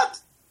לבד,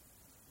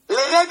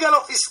 לרגע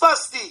לא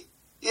פספסתי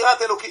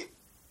יראת אלוקים.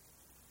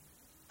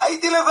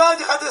 הייתי לבד,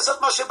 יכלתי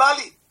לעשות מה שבא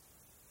לי.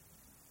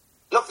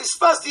 לא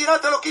פספסתי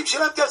יראת אלוקים,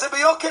 שילמתי על זה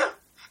ביוקר.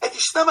 הייתי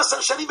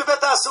 12 שנים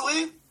בבית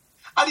האסורים.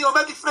 אני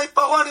עומד לפני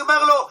פרעה, אני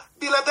אומר לו,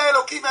 בלעדי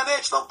אלוקים יענה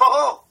את שלום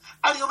פרעה.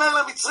 אני אומר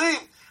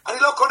למצרים, אני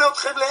לא קונה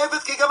אתכם לעבד,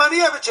 כי גם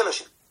אני עבד של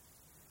השם.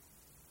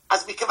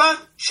 אז מכיוון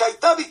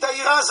שהייתה בי את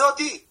היראה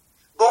הזאת,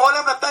 בורא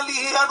עולם נתן לי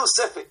יראה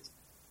נוספת.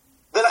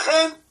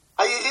 ולכן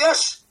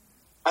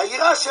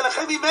היראה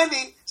שלכם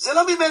ממני, זה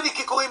לא ממני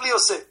כי קוראים לי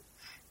יוסף.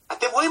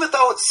 אתם רואים את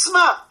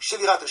העוצמה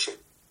של יראת השם.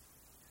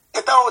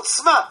 את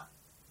העוצמה.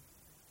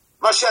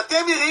 מה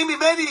שאתם יראים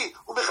ממני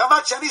הוא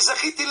מחמת שאני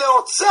זכיתי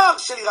לאוצר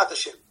של יראת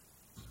השם.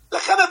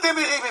 לכן אתם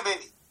יראים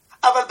ממני.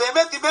 אבל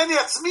באמת ממני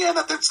עצמי אין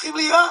אתם צריכים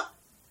ליראה.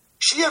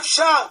 שאי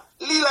אפשר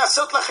לי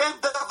לעשות לכם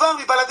דבר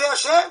מבלעדי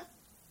השם.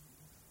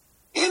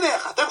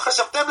 הנה, אתם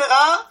חשבתם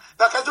לרעה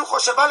והכדור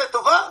חושבה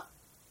לטובה.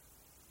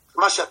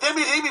 מה שאתם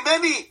יראים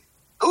ממני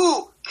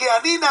הוא כי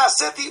אני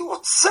נעשיתי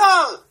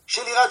אוצר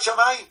של יראת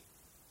שמיים.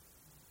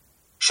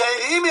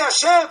 כשהיראים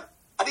מהשם,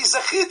 אני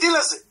זכיתי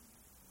לזה.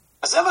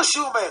 אז זה מה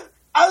שהוא אומר.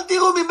 אל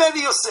תראו ממני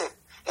יוסף,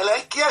 אלא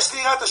כי יש לי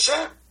יראת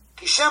השם,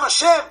 כי שם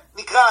השם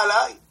נקרא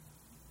עליי.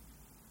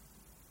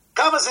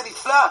 כמה זה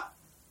נפלא.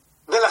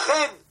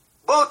 ולכן,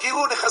 בואו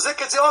תראו,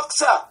 נחזק את זה עוד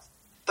קצת,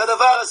 את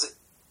הדבר הזה.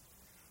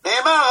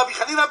 נאמר, רבי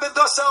חנינא בן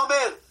דוסא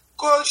אומר,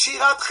 כל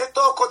שירת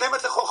חטאו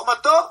קודמת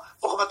לחוכמתו,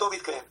 חוכמתו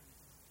מתקיימת.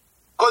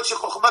 כל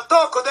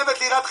שחוכמתו קודמת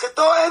ליראת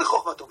חטאו, אין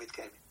חוכמתו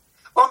מתקיימת.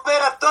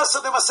 אומר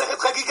התוספות במסכת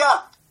חגיגה,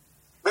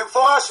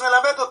 במפורש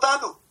מלמד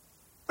אותנו,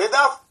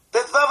 בדף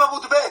ט"ו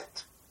עמוד ב',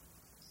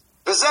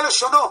 וזה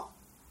לשונו.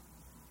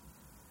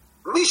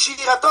 מי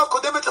שירתו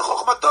קודמת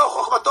לחוכמתו,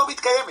 חוכמתו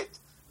מתקיימת.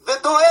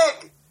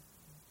 ודואג,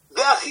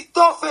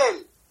 ואחיתופל,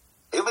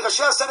 הם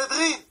מראשי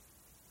הסנהדרין,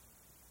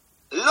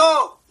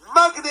 לא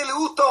מגנה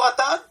לו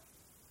תורתן.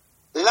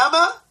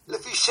 למה?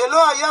 לפי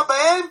שלא היה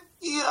בהם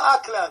יראה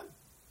כלל.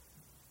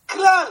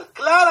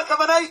 כלל,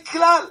 הכוונה היא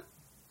כלל.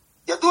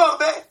 ידעו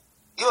הרבה,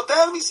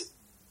 יותר מזה.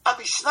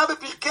 המשנה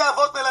בפרקי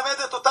אבות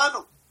מלמדת אותנו.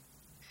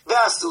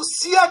 ועשו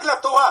סייג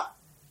לתורה.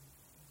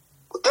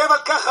 כותב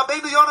על כך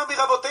רבינו יונה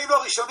מרבותינו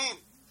הראשונים.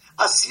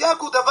 הסייג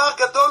הוא דבר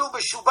גדול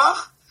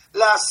ומשובח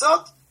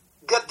לעשות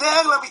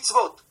גדר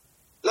למצוות.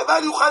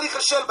 לבל יוכל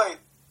להיכשל בהם.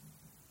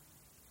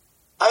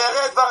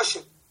 הירא את דבר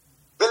השם.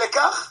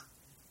 ולכך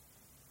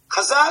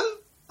חז"ל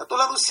נתנו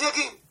לנו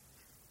סייגים.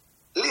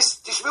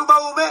 תשמעו מה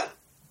הוא אומר.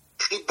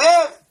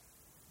 חיבב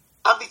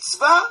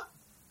המצווה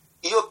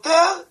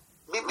יותר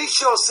ממי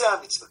שעושה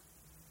המצווה.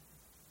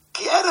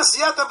 כי אין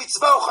עשיית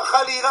המצווה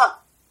הוכחה ליראה,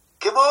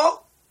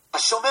 כמו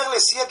השומר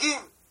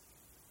לסייגים,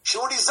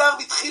 שהוא נזהר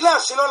מתחילה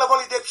שלא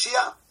לבוא לידי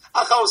פשיעה.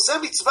 אך העושה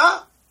מצווה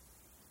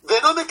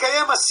ואינו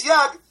מקיים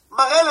הסייג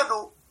מראה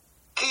לנו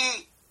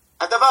כי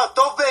הדבר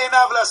טוב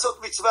בעיניו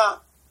לעשות מצווה,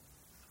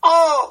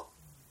 או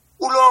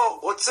הוא לא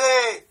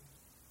רוצה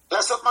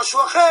לעשות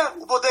משהו אחר,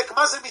 הוא בודק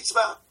מה זה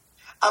מצווה.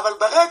 אבל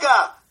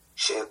ברגע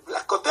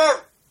שכותב,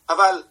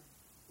 אבל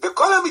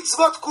בכל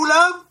המצוות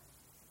כולם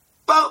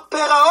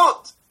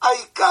פרפראות,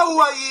 העיקר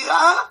הוא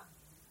היראה,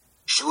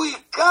 שהוא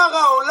עיקר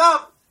העולם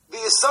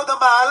ויסוד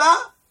המעלה,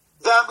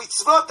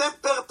 והמצוות הן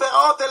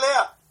פרפראות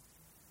אליה.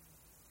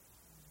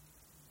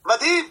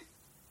 מדהים.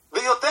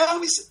 ויותר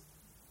מזה,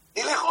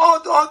 נלך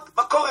עוד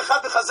מקור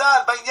אחד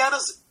בחז"ל בעניין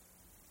הזה.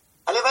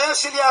 הלוויה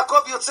של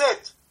יעקב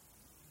יוצאת.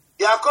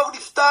 יעקב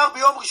נפטר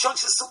ביום ראשון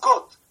של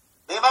סוכות.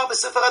 נאמר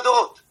בספר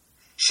הדורות.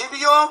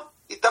 שביום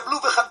התאבלו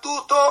וחנתו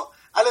אותו,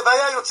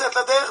 הלוויה יוצאת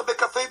לדרך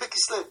בכ"ה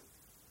בכסלו.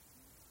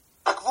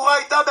 הקבורה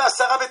הייתה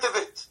ב10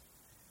 בטבת.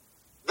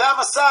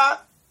 והמסע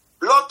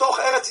לא תוך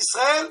ארץ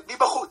ישראל,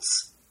 מבחוץ.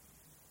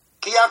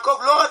 כי יעקב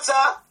לא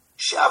רצה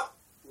שאף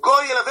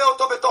גוי ילווה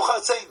אותו בתוך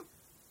ארצנו.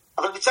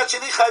 אבל מצד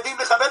שני חייבים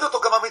לכבד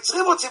אותו, גם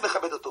המצרים רוצים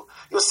לכבד אותו.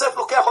 יוסף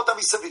לוקח אותם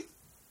מסביב.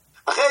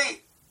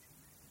 אחרי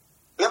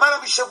למעלה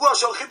משבוע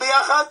שהולכים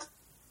ביחד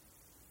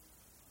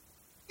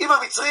עם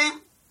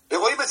המצרים,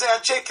 ורואים את זה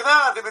אנשי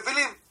כנען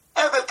ומבילים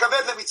אבל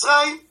כבד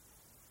למצרים,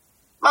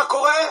 מה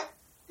קורה?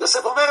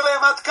 יוסף אומר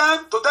להם, עד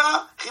כאן, תודה,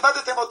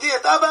 כיבדתם אותי,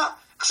 את אבא,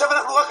 עכשיו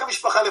אנחנו רק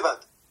המשפחה לבד.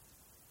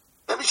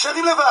 הם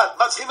נשארים לבד,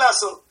 מה צריכים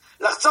לעשות?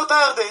 לחצות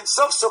הירדן,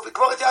 סוף סוף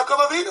לקבור את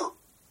יעקב אבינו.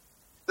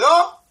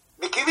 לא,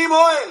 מקימים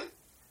אוהל.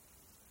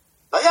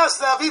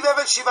 ויעש לאביו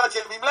אבל 7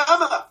 ימים.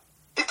 למה?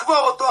 תקבור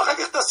אותו, אחר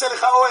כך תעשה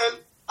לך אוהל,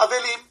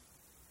 אבלים.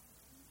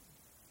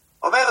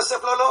 אומר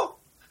יוסף, לא.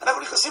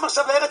 אנחנו נכנסים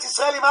עכשיו לארץ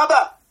ישראל עם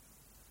אבא.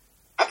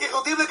 רק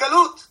יורדים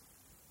לגלות,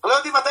 לא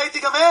יודעים מתי היא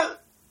תיגמר.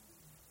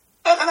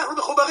 איך אנחנו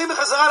מחוברים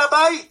בחזרה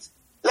לבית?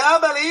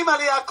 לאבא, לאמא,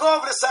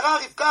 ליעקב, לשרה,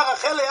 רבקה,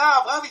 רחל, לאה,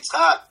 אברהם,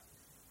 יצחק.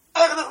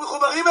 איך אנחנו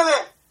מחוברים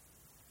אליהם?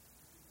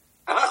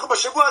 אנחנו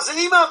בשבוע הזה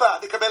עם אבא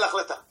נקבל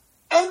החלטה.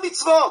 אין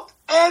מצוות,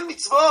 אין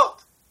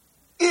מצוות.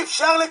 אי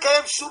אפשר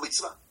לקיים שום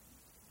מצווה.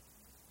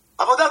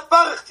 עבודת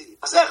פרחתי.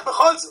 אז איך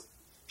בכל זאת?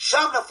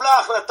 שם נפלה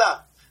ההחלטה.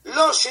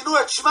 לא שינו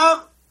את שמם.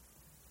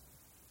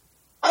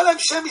 היה להם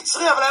שם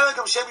מצרי, אבל היה להם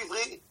גם שם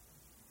עברי.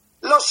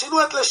 לא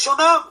שינו את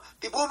לשונם,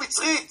 דיברו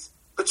מצרית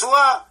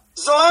בצורה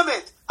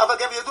זוהמת, אבל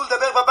גם ידעו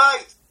לדבר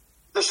בבית,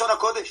 לשון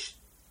הקודש.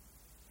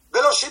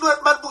 ולא שינו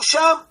את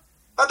מלבושם,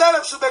 ודאי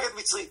לבשו בגד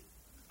מצרי.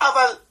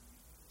 אבל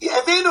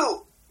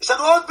הבינו, יש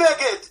לנו עוד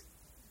בגד,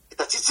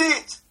 את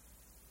הציצית,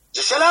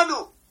 זה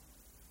שלנו.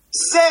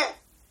 זה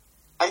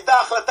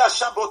הייתה החלטה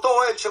שם באותו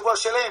אוהל שבוע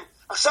שלם.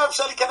 עכשיו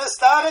אפשר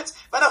להיכנס לארץ,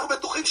 ואנחנו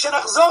בטוחים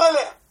שנחזור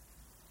אליה.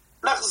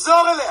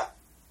 נחזור אליה.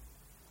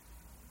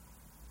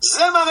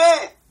 זה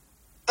מראה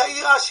את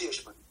היראה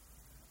שיש בנו.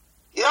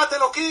 יראת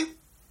אלוקים,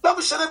 לא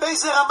משנה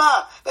באיזה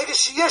רמה, ברגע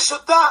שיש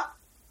אותה,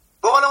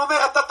 בורא עולם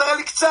אומר, אתה תראה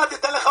לי קצת,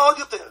 ייתן לך עוד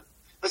יותר.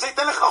 וזה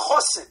ייתן לך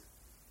חוסן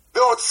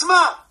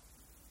ועוצמה.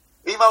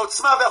 ועם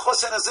העוצמה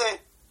והחוסן הזה,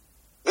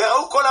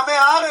 וראו כל עמי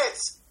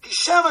הארץ, כי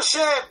שם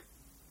השם,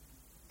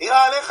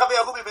 נקרא עליך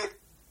ויראו ממך.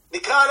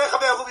 נקרא עליך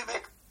ויראו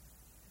ממך.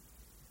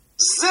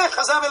 זה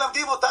חז"ל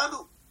מלמדים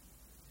אותנו.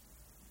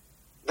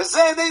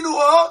 וזה עינינו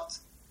רואות.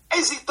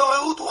 איזו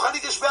התעוררות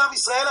רוחנית יש בעם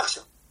ישראל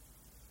עכשיו.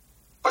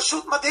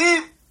 פשוט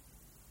מדהים.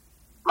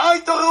 מה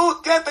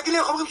ההתעוררות? כן, תגיד לי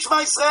איך אומרים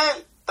שמע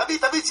ישראל.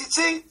 תביא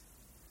ציצית.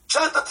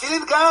 אפשר את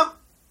התפילין גם.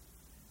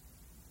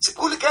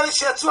 סיפרו לי כאלה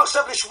שיצאו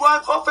עכשיו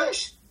לשבועיים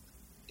חופש.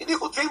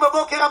 הניחו תפילין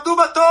בבוקר,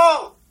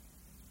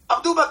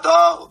 עמדו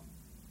בתור.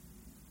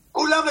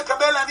 כולם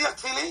לקבל להניח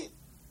תפילין.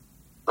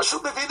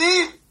 פשוט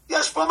מבינים,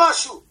 יש פה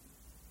משהו.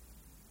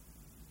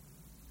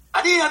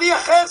 אני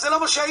אחר, זה לא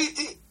מה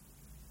שהייתי.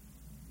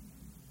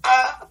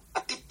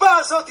 הטיפה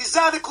הזאת,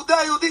 זה הנקודה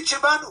היהודית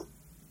שבנו.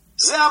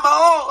 זה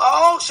המאור,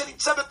 האור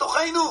שנמצא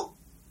בתוכנו.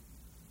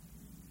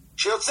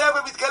 שיוצא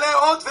ומתגלה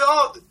עוד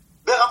ועוד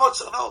ברמות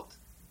שונות.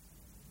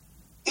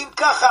 אם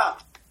ככה,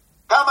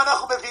 כמה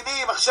אנחנו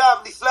מבינים עכשיו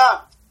נפלא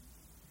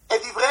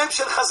את דבריהם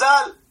של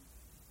חז"ל,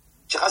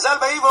 שחז"ל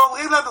באים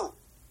ואומרים לנו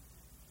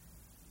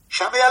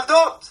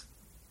שהמילדות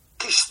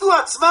קישטו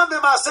עצמם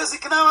במעשה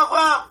זקנם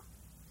אברהם,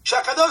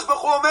 שהקדוש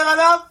ברוך הוא אומר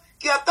עליו,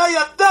 כי אתה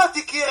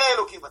ידעתי כי ירא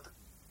אלוקים אתה.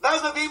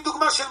 ואז מביאים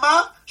דוגמה של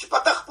מה?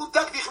 שפתח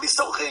פונדק והכניס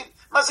אורחים.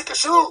 מה זה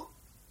קשור?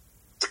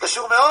 זה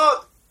קשור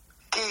מאוד.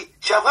 כי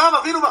כשאברהם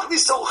אבינו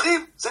מכניס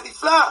אורחים, זה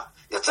נפלא.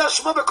 יצא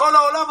שמו בכל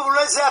העולם, אבל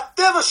אולי זה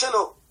הטבע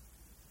שלו.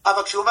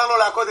 אבל כשהוא אומר לו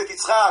לעקוד את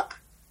יצחק,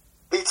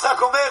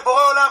 ויצחק אומר,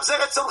 בורא עולם, זה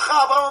רצונך,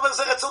 אברהם אומר,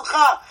 זה רצונך,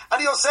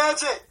 אני עושה את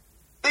זה.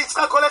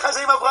 ויצחק הולך על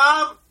זה עם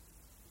אברהם,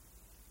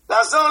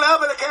 לעזור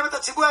לאבא לקיים את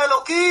הציווי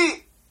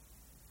האלוקי.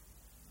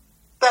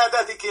 אתה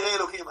ידעתי כי ירא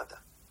אלוקים אתה.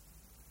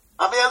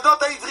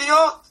 המילדות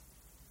העבריות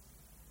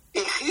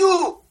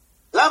יחיו.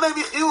 למה הם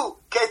יחיו?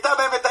 כי הייתה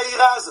בהם את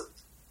היראה הזאת.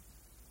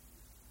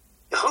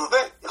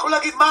 יכלו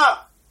להגיד מה?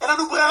 אין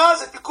לנו ברירה,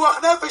 זה פיקוח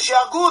נפש,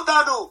 שיהרגו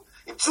אותנו.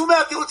 ימצאו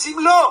מהתירוצים,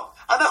 לא.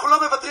 אנחנו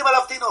לא מוותרים על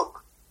אף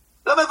תינוק.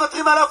 לא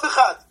מוותרים על אף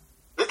אחד.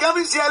 וגם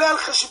אם זה יעלה על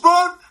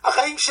חשבון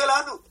החיים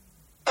שלנו.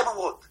 הם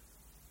אומרות.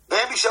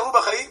 והם נשארו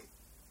בחיים.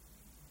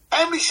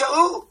 הם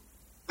נשארו.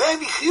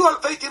 והם יחיו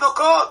אלפי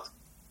תינוקות.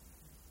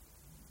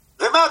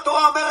 ומה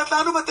התורה אומרת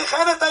לנו?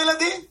 ותכהן את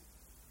הילדים.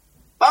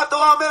 מה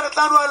התורה אומרת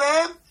לנו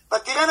עליהם?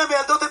 ותראינה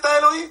מילדות את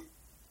האלוהים.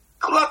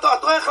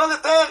 התורה יכלה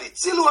לתאר,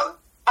 הצילו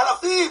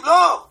אלפים,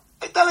 לא.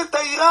 הייתה להם את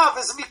היראה,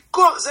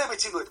 ומכוח זה הם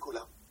הצילו את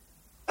כולם.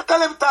 הייתה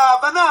להם את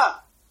ההבנה,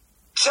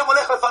 שם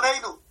הולך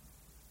לפנינו.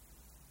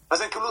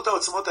 אז הם קיבלו את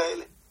העוצמות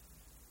האלה.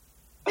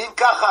 ואם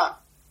ככה,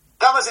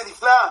 כמה זה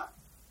נפלא,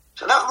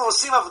 שאנחנו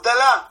עושים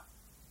הבדלה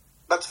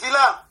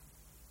בתפילה.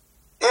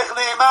 איך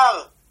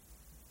נאמר?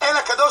 אין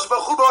הקדוש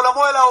ברוך הוא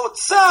בעולמו אלא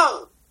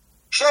האוצר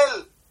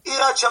של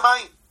יראת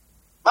שמיים.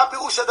 מה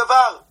פירוש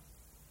הדבר?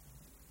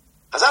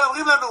 חז"ל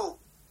אומרים לנו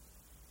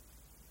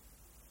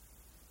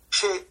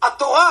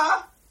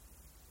שהתורה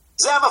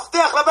זה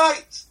המפתח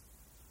לבית.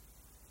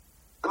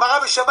 גמרא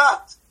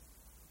בשבת.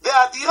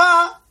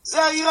 והדירה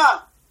זה היראה.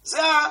 זה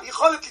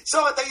היכולת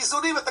ליצור את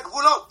האיזונים ואת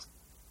הגבולות.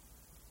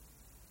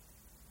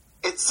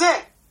 את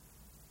זה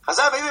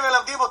חז"ל באים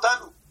ומלמדים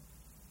אותנו.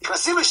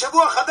 נכנסים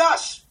לשבוע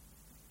חדש.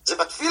 זה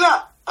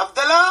בתפילה.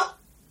 הבדלה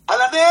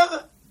על הנר,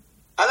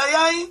 על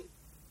היין,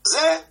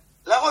 זה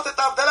להראות את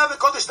ההבדלה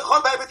וקודש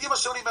לחול בהיבטים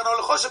השונים, ממנו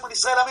לחושך בין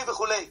ישראל עמים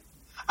וכו'.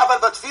 אבל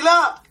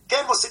בתפילה,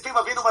 כן, מוסיפים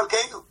אבינו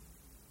מלכנו.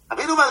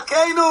 אבינו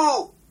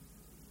מלכנו!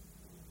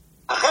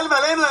 החל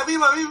מעלינו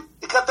ימים ימים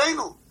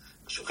לקראתנו.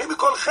 משוחים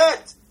מכל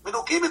חטא,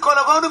 מנוקים מכל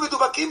עוון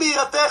ומדובקים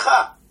ביראתך.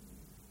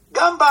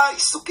 גם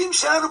בעיסוקים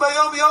שלנו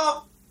ביום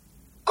יום,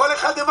 כל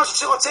אחד במשהו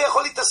שרוצה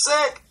יכול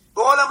להתעסק.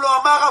 בורא עולם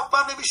לא אמר אף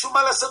פעם למישהו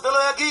מה לעשות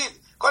ולא יגיד.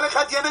 כל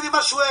אחד ייהנה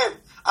ממה שהוא אוהב.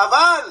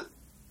 אבל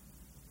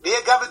נהיה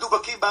גם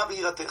מדובקים בה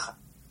ביראתך.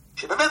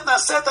 שבאמת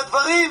נעשה את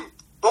הדברים,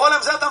 בורא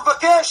עולם זה אתה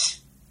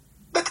מבקש.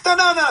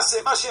 בקטנה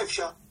נעשה מה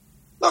שאפשר.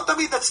 לא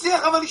תמיד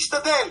נצליח, אבל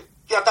נשתדל,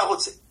 כי אתה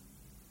רוצה.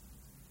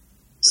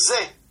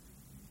 זה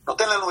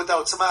נותן לנו את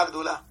העוצמה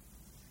הגדולה.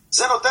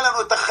 זה נותן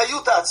לנו את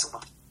החיות העצומה.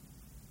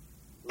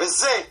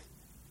 וזה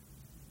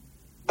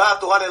באה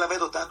התורה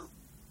ללמד אותנו.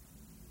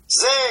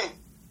 זה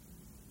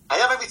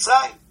היה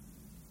במצרים.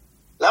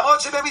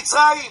 למרות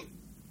שבמצרים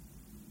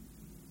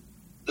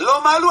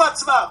לא מעלו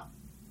עצמם.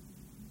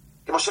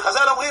 כמו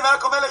שחז"ל אומרים,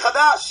 היה קומל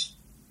לחדש.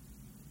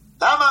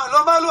 למה?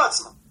 לא מעלו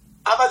עצמם.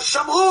 אבל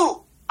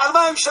שמרו. על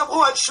מה הם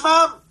שמרו? על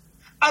שמם,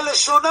 על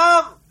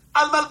לשונם,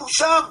 על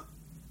מלבושם.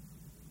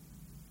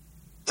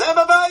 זה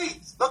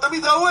בבית. לא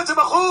תמיד ראו את זה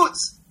בחוץ.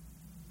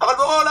 אבל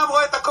בורא עולם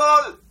רואה את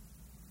הכל.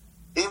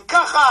 אם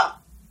ככה,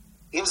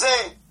 עם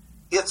זה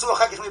יצאו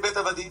אחר כך מבית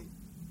עבדים.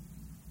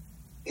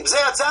 עם זה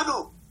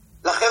יצאנו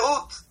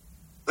לחירות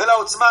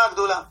ולעוצמה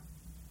הגדולה.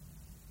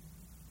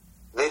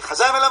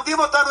 וחז"ל מלמדים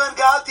אותנו, אין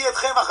גאלתי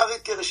אתכם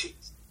אחרית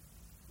כראשית.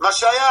 מה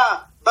שהיה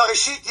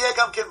בראשית יהיה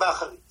גם כן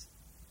באחרית.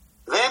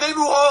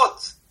 ועינינו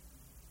רואות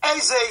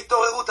איזה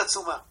התעוררות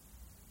עצומה.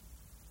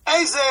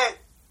 איזה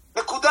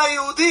נקודה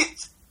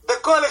יהודית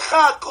בכל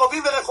אחד,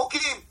 קרובים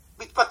ורחוקים,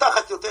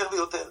 מתפתחת יותר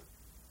ויותר.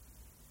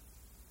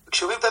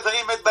 וכשאומרים את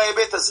הדברים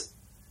בהיבט הזה,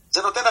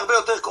 זה נותן הרבה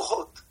יותר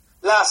כוחות.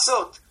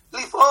 לעשות,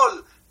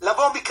 לפעול,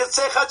 לבוא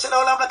מקצה אחד של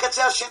העולם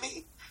לקצה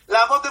השני,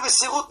 לעמוד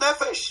במסירות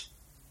נפש,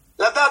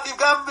 לדעת אם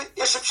גם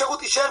יש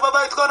אפשרות להישאר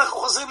בבית, לא, אנחנו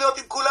חוזרים להיות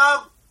עם כולם,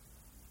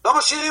 לא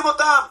משאירים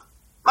אותם.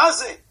 מה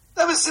זה?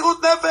 זה מסירות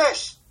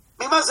נפש.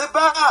 ממה זה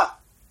בא?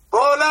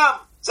 בעולם,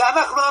 זה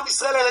אנחנו עם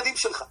ישראל, הילדים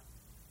שלך.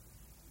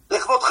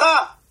 לכבודך,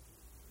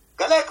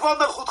 גלה כבוד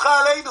מלכותך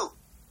עלינו.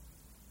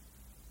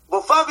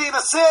 מופע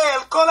וינשא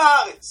אל כל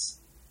הארץ.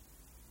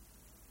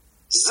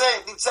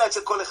 זה נמצא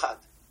אצל כל אחד.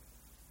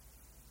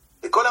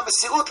 וכל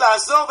המסירות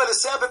לעזור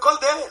ולסייע בכל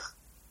דרך.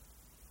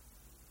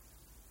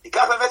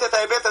 ניקח באמת את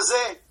ההיבט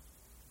הזה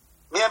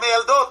מימי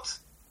ילדות.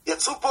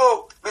 יצאו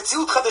פה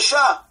מציאות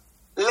חדשה,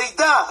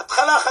 לידה,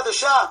 התחלה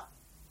חדשה.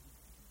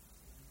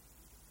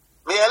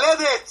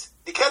 מיילדת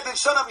נקראת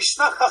בלשון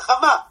המשנה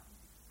חכמה.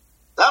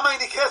 למה היא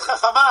נקראת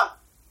חכמה?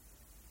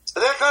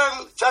 בדרך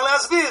כלל אפשר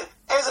להסביר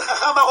איזה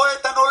חכמה רואה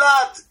את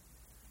הנולד.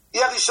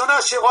 היא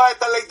הראשונה שרואה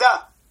את הלידה,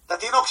 את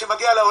התינוק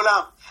שמגיע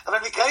לעולם. אבל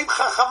נקראים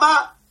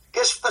חכמה, כי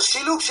יש את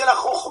השילוב של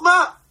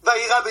החוכמה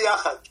והיראה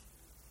ביחד.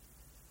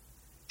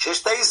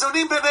 שיש את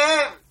האיזונים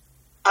ביניהם.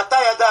 אתה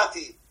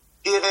ידעתי,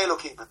 כי ירא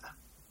אלוקים אתה.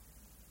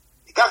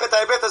 ניקח את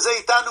ההיבט הזה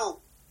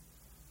איתנו,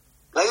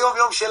 ליום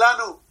יום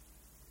שלנו.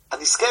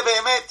 הנזכה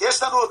באמת,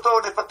 יש לנו אותו,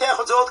 נפתח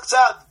את זה עוד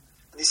קצת.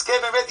 הנזכה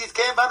באמת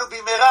יתקיים בנו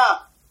במהרה.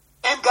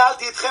 אין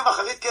גאלתי אתכם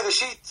אחרית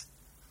כראשית.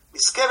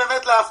 נזכה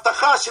באמת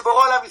להבטחה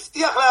שבורא עולם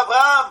הבטיח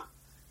לאברהם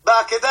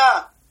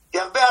בעקדה,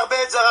 ירבה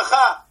הרבה את זרעך.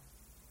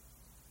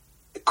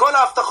 כל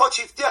ההבטחות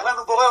שהבטיח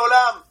לנו בורא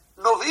עולם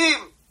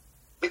נובעים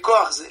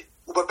מכוח זה.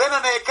 ובבן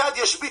הנעקד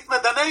ישבית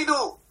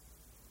מדנינו.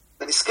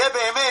 ונזכה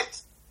באמת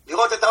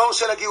לראות את האור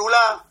של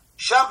הגאולה,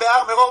 שם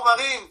בהר מרור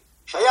מרים,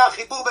 שהיה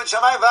החיבור בין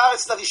שמיים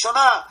וארץ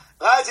לראשונה.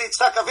 ראה את זה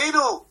יצחק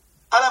אבינו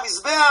על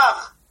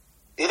המזבח.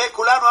 נראה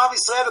כולנו עם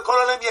ישראל וכל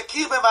עולם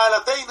יכיר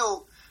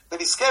במעלתנו,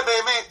 ונזכה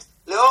באמת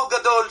לאור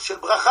גדול של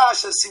ברכה,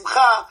 של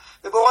שמחה,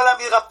 ובורא עולם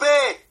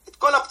ירפא את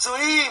כל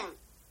הפצועים,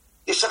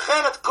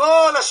 ישחרר את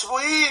כל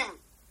השבויים,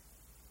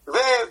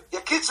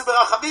 ויקיצו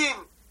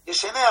ברחמים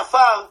ישני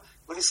עפר,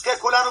 ונזכה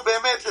כולנו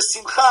באמת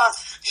לשמחה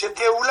של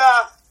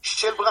גאולה,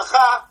 של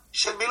ברכה,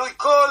 של מילוי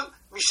כל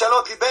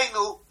משאלות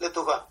ליבנו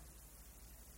לטובה.